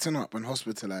was beaten up and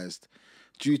hospitalized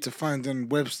due to finding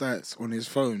websites on his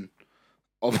phone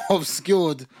of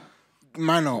obscured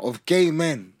manner of gay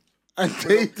men and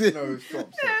dating. No, stop.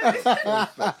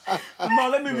 No,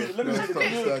 let me read it. Let me No, read stop,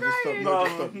 it. sir. Just stop. No,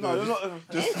 Just stop. no, you're not.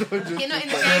 Just stop. Just You're not in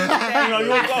the stop. game today. No,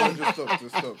 you're done. Just stop.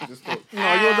 Just stop.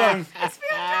 No, you're done. Let's be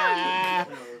done.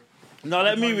 No,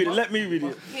 let me read it. Let me read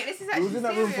it. Yeah, this is He actually was in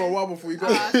that room for a serious. while before you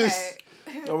got Oh, okay.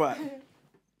 All right.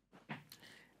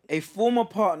 A former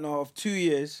partner of 2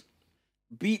 years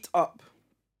beat up.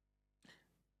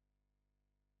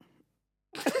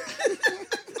 Pass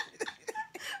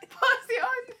it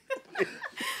on.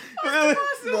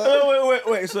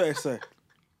 Wait. Sorry.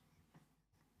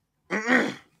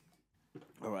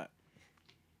 All right.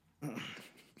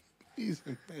 He's a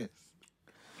mess.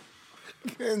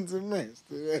 Ben's a mess.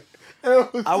 Today.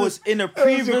 I was in a Elsa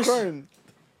previous. crying.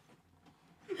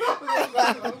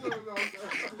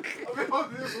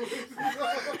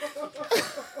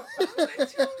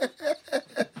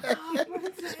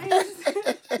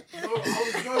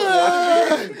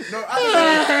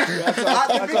 At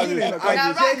the beginning, No,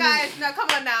 right, guys. No, come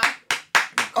on now.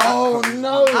 Oh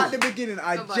no! At the beginning,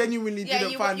 I Come on. genuinely Yeah,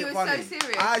 didn't you find were it so funny.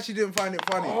 serious. I actually didn't find it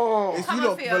funny. Oh. It's Come you on,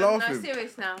 lot for Fiona. No, laughing.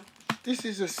 serious now. This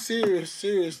is a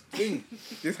serious thing.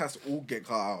 This has to all get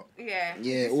cut out. Yeah. Yeah, this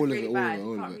is all of really it, all bad. of it, You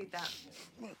all can't of it. read that.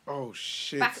 Oh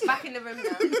shit. Back in the room now.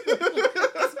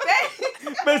 It's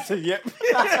Ben. Better, yep. Yeah,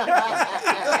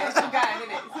 it's a guy,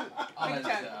 isn't it? I'll Big edit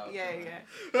chunk. it out. Yeah.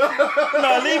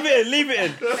 No, leave it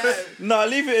in. No,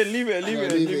 leave it in. Leave it.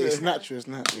 It's natural. It's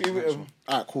natural. Leave it in.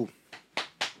 Alright, cool.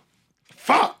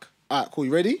 Fuck! Alright, cool.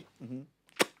 You ready?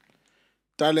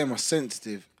 Dilemma,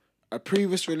 sensitive. A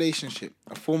previous relationship,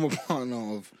 a former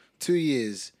partner of 2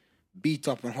 years, beat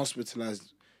up and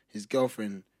hospitalized his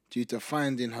girlfriend due to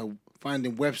finding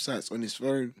websites on his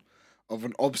phone of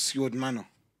an obscured manner.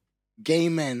 Gay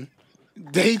men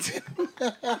dating.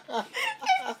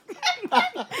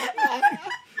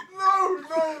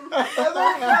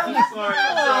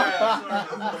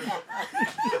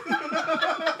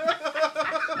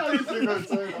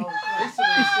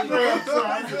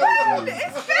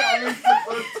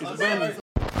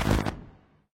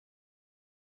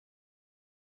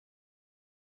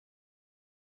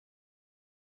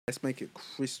 Let's make it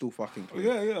crystal fucking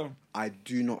clear. Yeah. I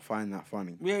do not find that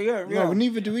funny. Yeah. No,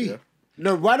 neither do we. Yeah.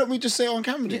 No, why don't we just say it on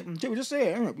camera then? Yeah, we just say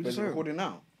it. Innit? We Is just it say it. recording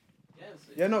now? Yes,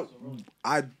 it Yeah, no. is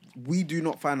wrong. We do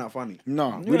not find that funny.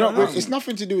 No, we Yeah, don't. no. It's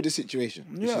nothing to do with the situation.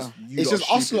 Yeah. It's just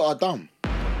us lot are dumb.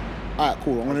 Alright,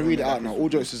 cool. I'm gonna read it out now. All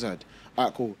jokes aside.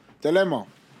 Alright, cool. Dilemma.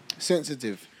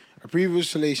 Sensitive. A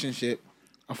previous relationship,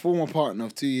 a former partner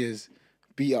of 2 years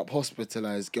beat up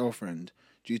hospitalized girlfriend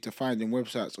due to finding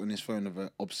websites on his phone of an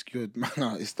obscured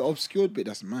manner. It's the obscured bit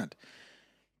that's mad.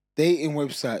 Dating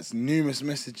websites, numerous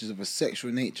messages of a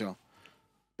sexual nature,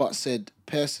 but said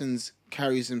persons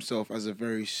carries himself as a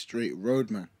very straight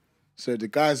roadman. So the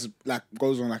guy's like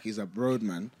goes on like he's a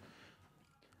roadman.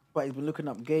 But he's been looking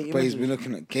up gay images. But he's been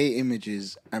looking at gay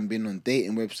images and been on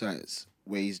dating websites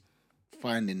where he's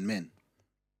finding men.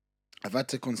 I've had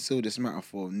to conceal this matter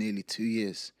for nearly 2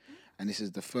 years, and this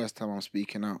is the first time I'm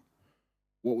speaking out.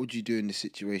 What would you do in this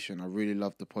situation? I really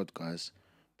love the pod, guys.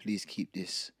 Please keep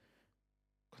this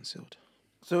concealed.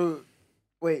 So,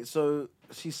 wait. So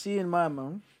she's seeing my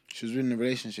mum She was in a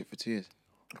relationship for 2 years,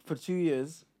 for 2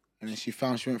 years. and then she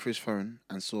went through his phone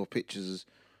and saw pictures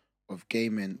of gay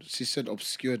men. She said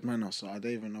obscured manner, so I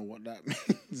don't even know what that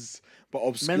means. But Men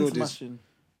obscured is smashing.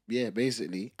 yeah,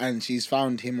 basically. And she's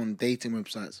found him on dating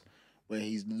websites where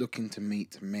he's looking to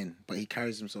meet men, but he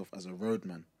carries himself as a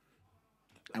roadman.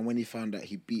 And when he found out,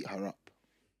 he beat her up.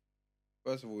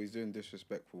 First of all, he's doing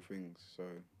disrespectful things, so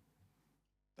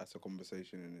that's a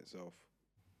conversation in itself.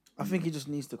 I think he just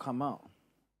needs to come out.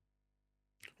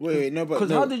 Wait, no, but Because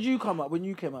no. how did you come out when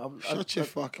you came out? Shut your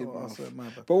fucking mouth. sorry, my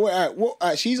bad.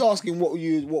 But she's asking what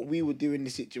we would do in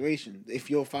this situation if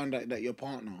you found out that your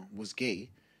partner was gay,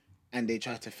 and they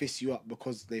tried to fist you up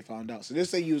because they found out. So let's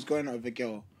say you was going out with a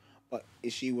girl, but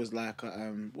if she was like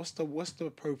what's the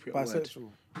appropriate Bisexual.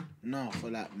 word? No,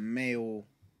 for like male,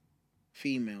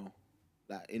 female,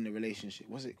 like in the relationship.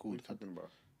 What's it called? Talking about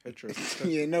hetero.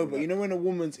 Yeah, no, but you know when a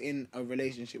woman's in a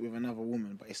relationship with another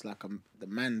woman, but it's like the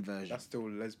man version. That's still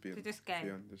lesbian. They're just gay.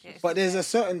 Fiona, this Yeah. is- But there's a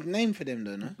certain name for them,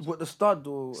 though, no? What, the stud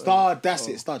or Stud, that's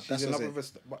it, stud. She's That's in what love it.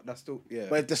 with but that's still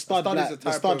But if the stud, is like, a the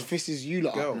type stud of fists you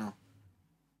lot girl. up now.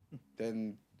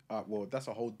 Then well, that's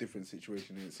a whole different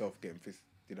situation in itself, getting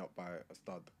fisted up by a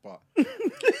stud. But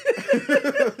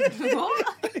What?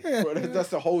 but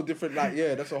that's a whole different. Like,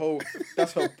 yeah, that's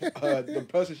the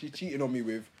person she's cheating on me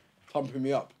with, pumping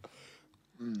me up.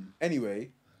 Anyway,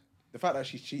 the fact that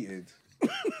she's cheated,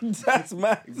 That's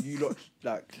mad. you lot,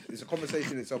 like, it's a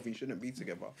conversation in itself. You shouldn't be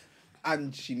together,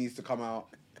 and she needs to come out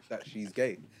that she's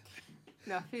gay.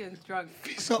 No, Fion's drunk.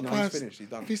 Fist up No, by he's finished. He's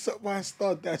done. Fist up by a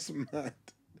stud, that's mad.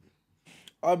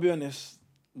 I'll be honest,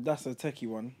 that's a techie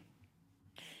one.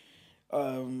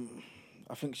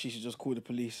 I think she should just call the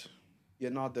police. Yeah,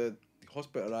 no, the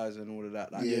hospitalised and all of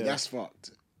that. Like, Yeah, that's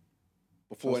fucked.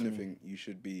 before Trust me. anything, you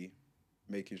should be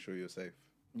making sure you're safe.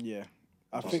 Yeah.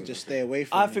 I I think think just stay away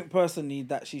from I it. think personally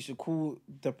that she should call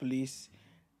the police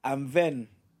and then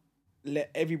let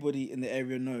everybody in the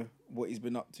area know what he's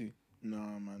been up to. No,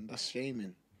 man, that's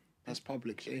shaming. That's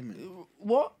public shaming.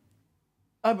 What?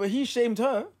 But he shamed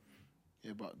her.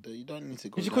 Yeah, but you don't need to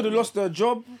go. She that could have way. lost her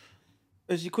job.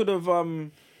 She could have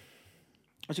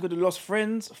lost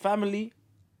friends, family.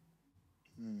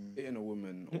 Hitting a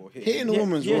woman or Hitting a Yeah,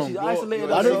 woman's yeah, wrong. she's isolated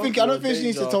I herself. don't think she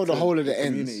needs to tell the whole of the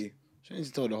ends. community. She needs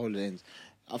to tell the whole of the ends.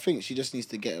 I think she just needs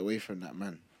to get away from that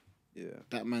man. Yeah.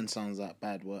 That man sounds like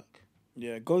bad work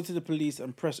Yeah, go to the police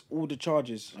and press all the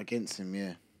charges. against him.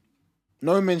 Yeah.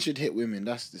 No men should hit women.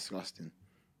 That's disgusting.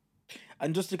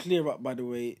 And just to clear up, by the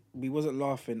way, we wasn't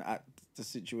laughing at the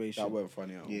situation. That weren't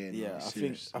funny at all. Yeah. Yeah,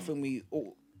 no, I think we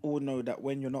all know that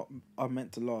when you're not are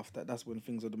meant to laugh, that's when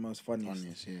things are the most funniest.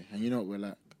 Funniest, yeah. And you know what we're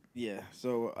like. Yeah,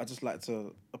 so I just like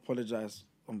to apologize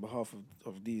on behalf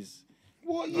of these.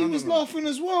 What? You was laughing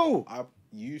as well.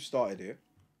 You started it,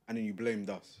 and then you blamed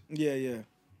us. Yeah, yeah.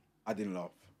 I didn't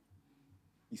laugh.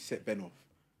 You set Ben off.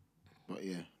 But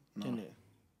yeah. No. Innit?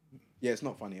 Yeah, it's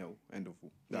not funny at all. End of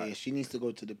all. Yeah, she needs to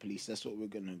go to the police. That's what we're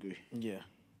gonna agree. Yeah.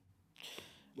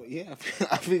 But yeah,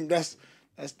 I think that's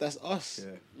us.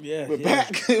 Yeah. Yeah. We're yeah.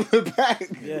 back. We're back.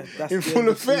 Yeah, that's in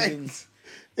the full end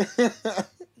of effect.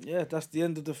 Yeah, that's the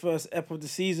end of the first ep of the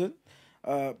season.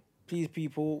 Please,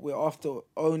 people, we're after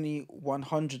only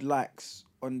 100 likes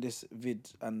on this vid,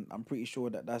 and I'm pretty sure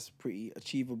that that's pretty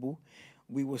achievable.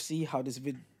 We will see how this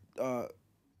vid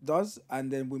does,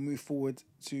 and then we move forward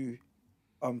to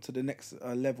the next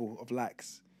level of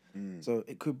likes. So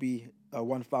it could be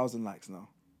 1,000 likes now.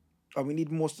 We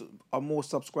need more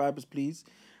subscribers, please,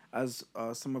 as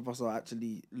some of us are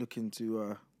actually looking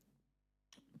to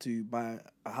buy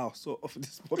a house off of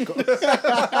this podcast.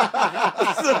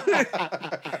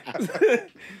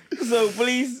 so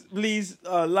please,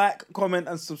 like, comment,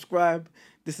 and subscribe.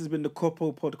 This has been the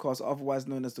Corpo Podcast, otherwise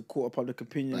known as the Court of Public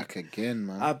Opinion. Back again,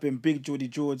 man. I've been Big Geordie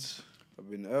George. I've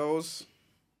been Els.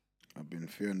 I've been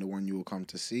fearing the one you will come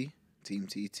to see. Team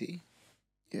TT.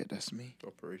 Yeah, that's me.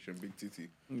 Operation Big Titty.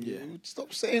 Yeah.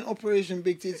 Stop saying Operation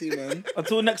Big Titty, man.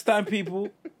 Until next time, people.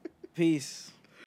 Peace.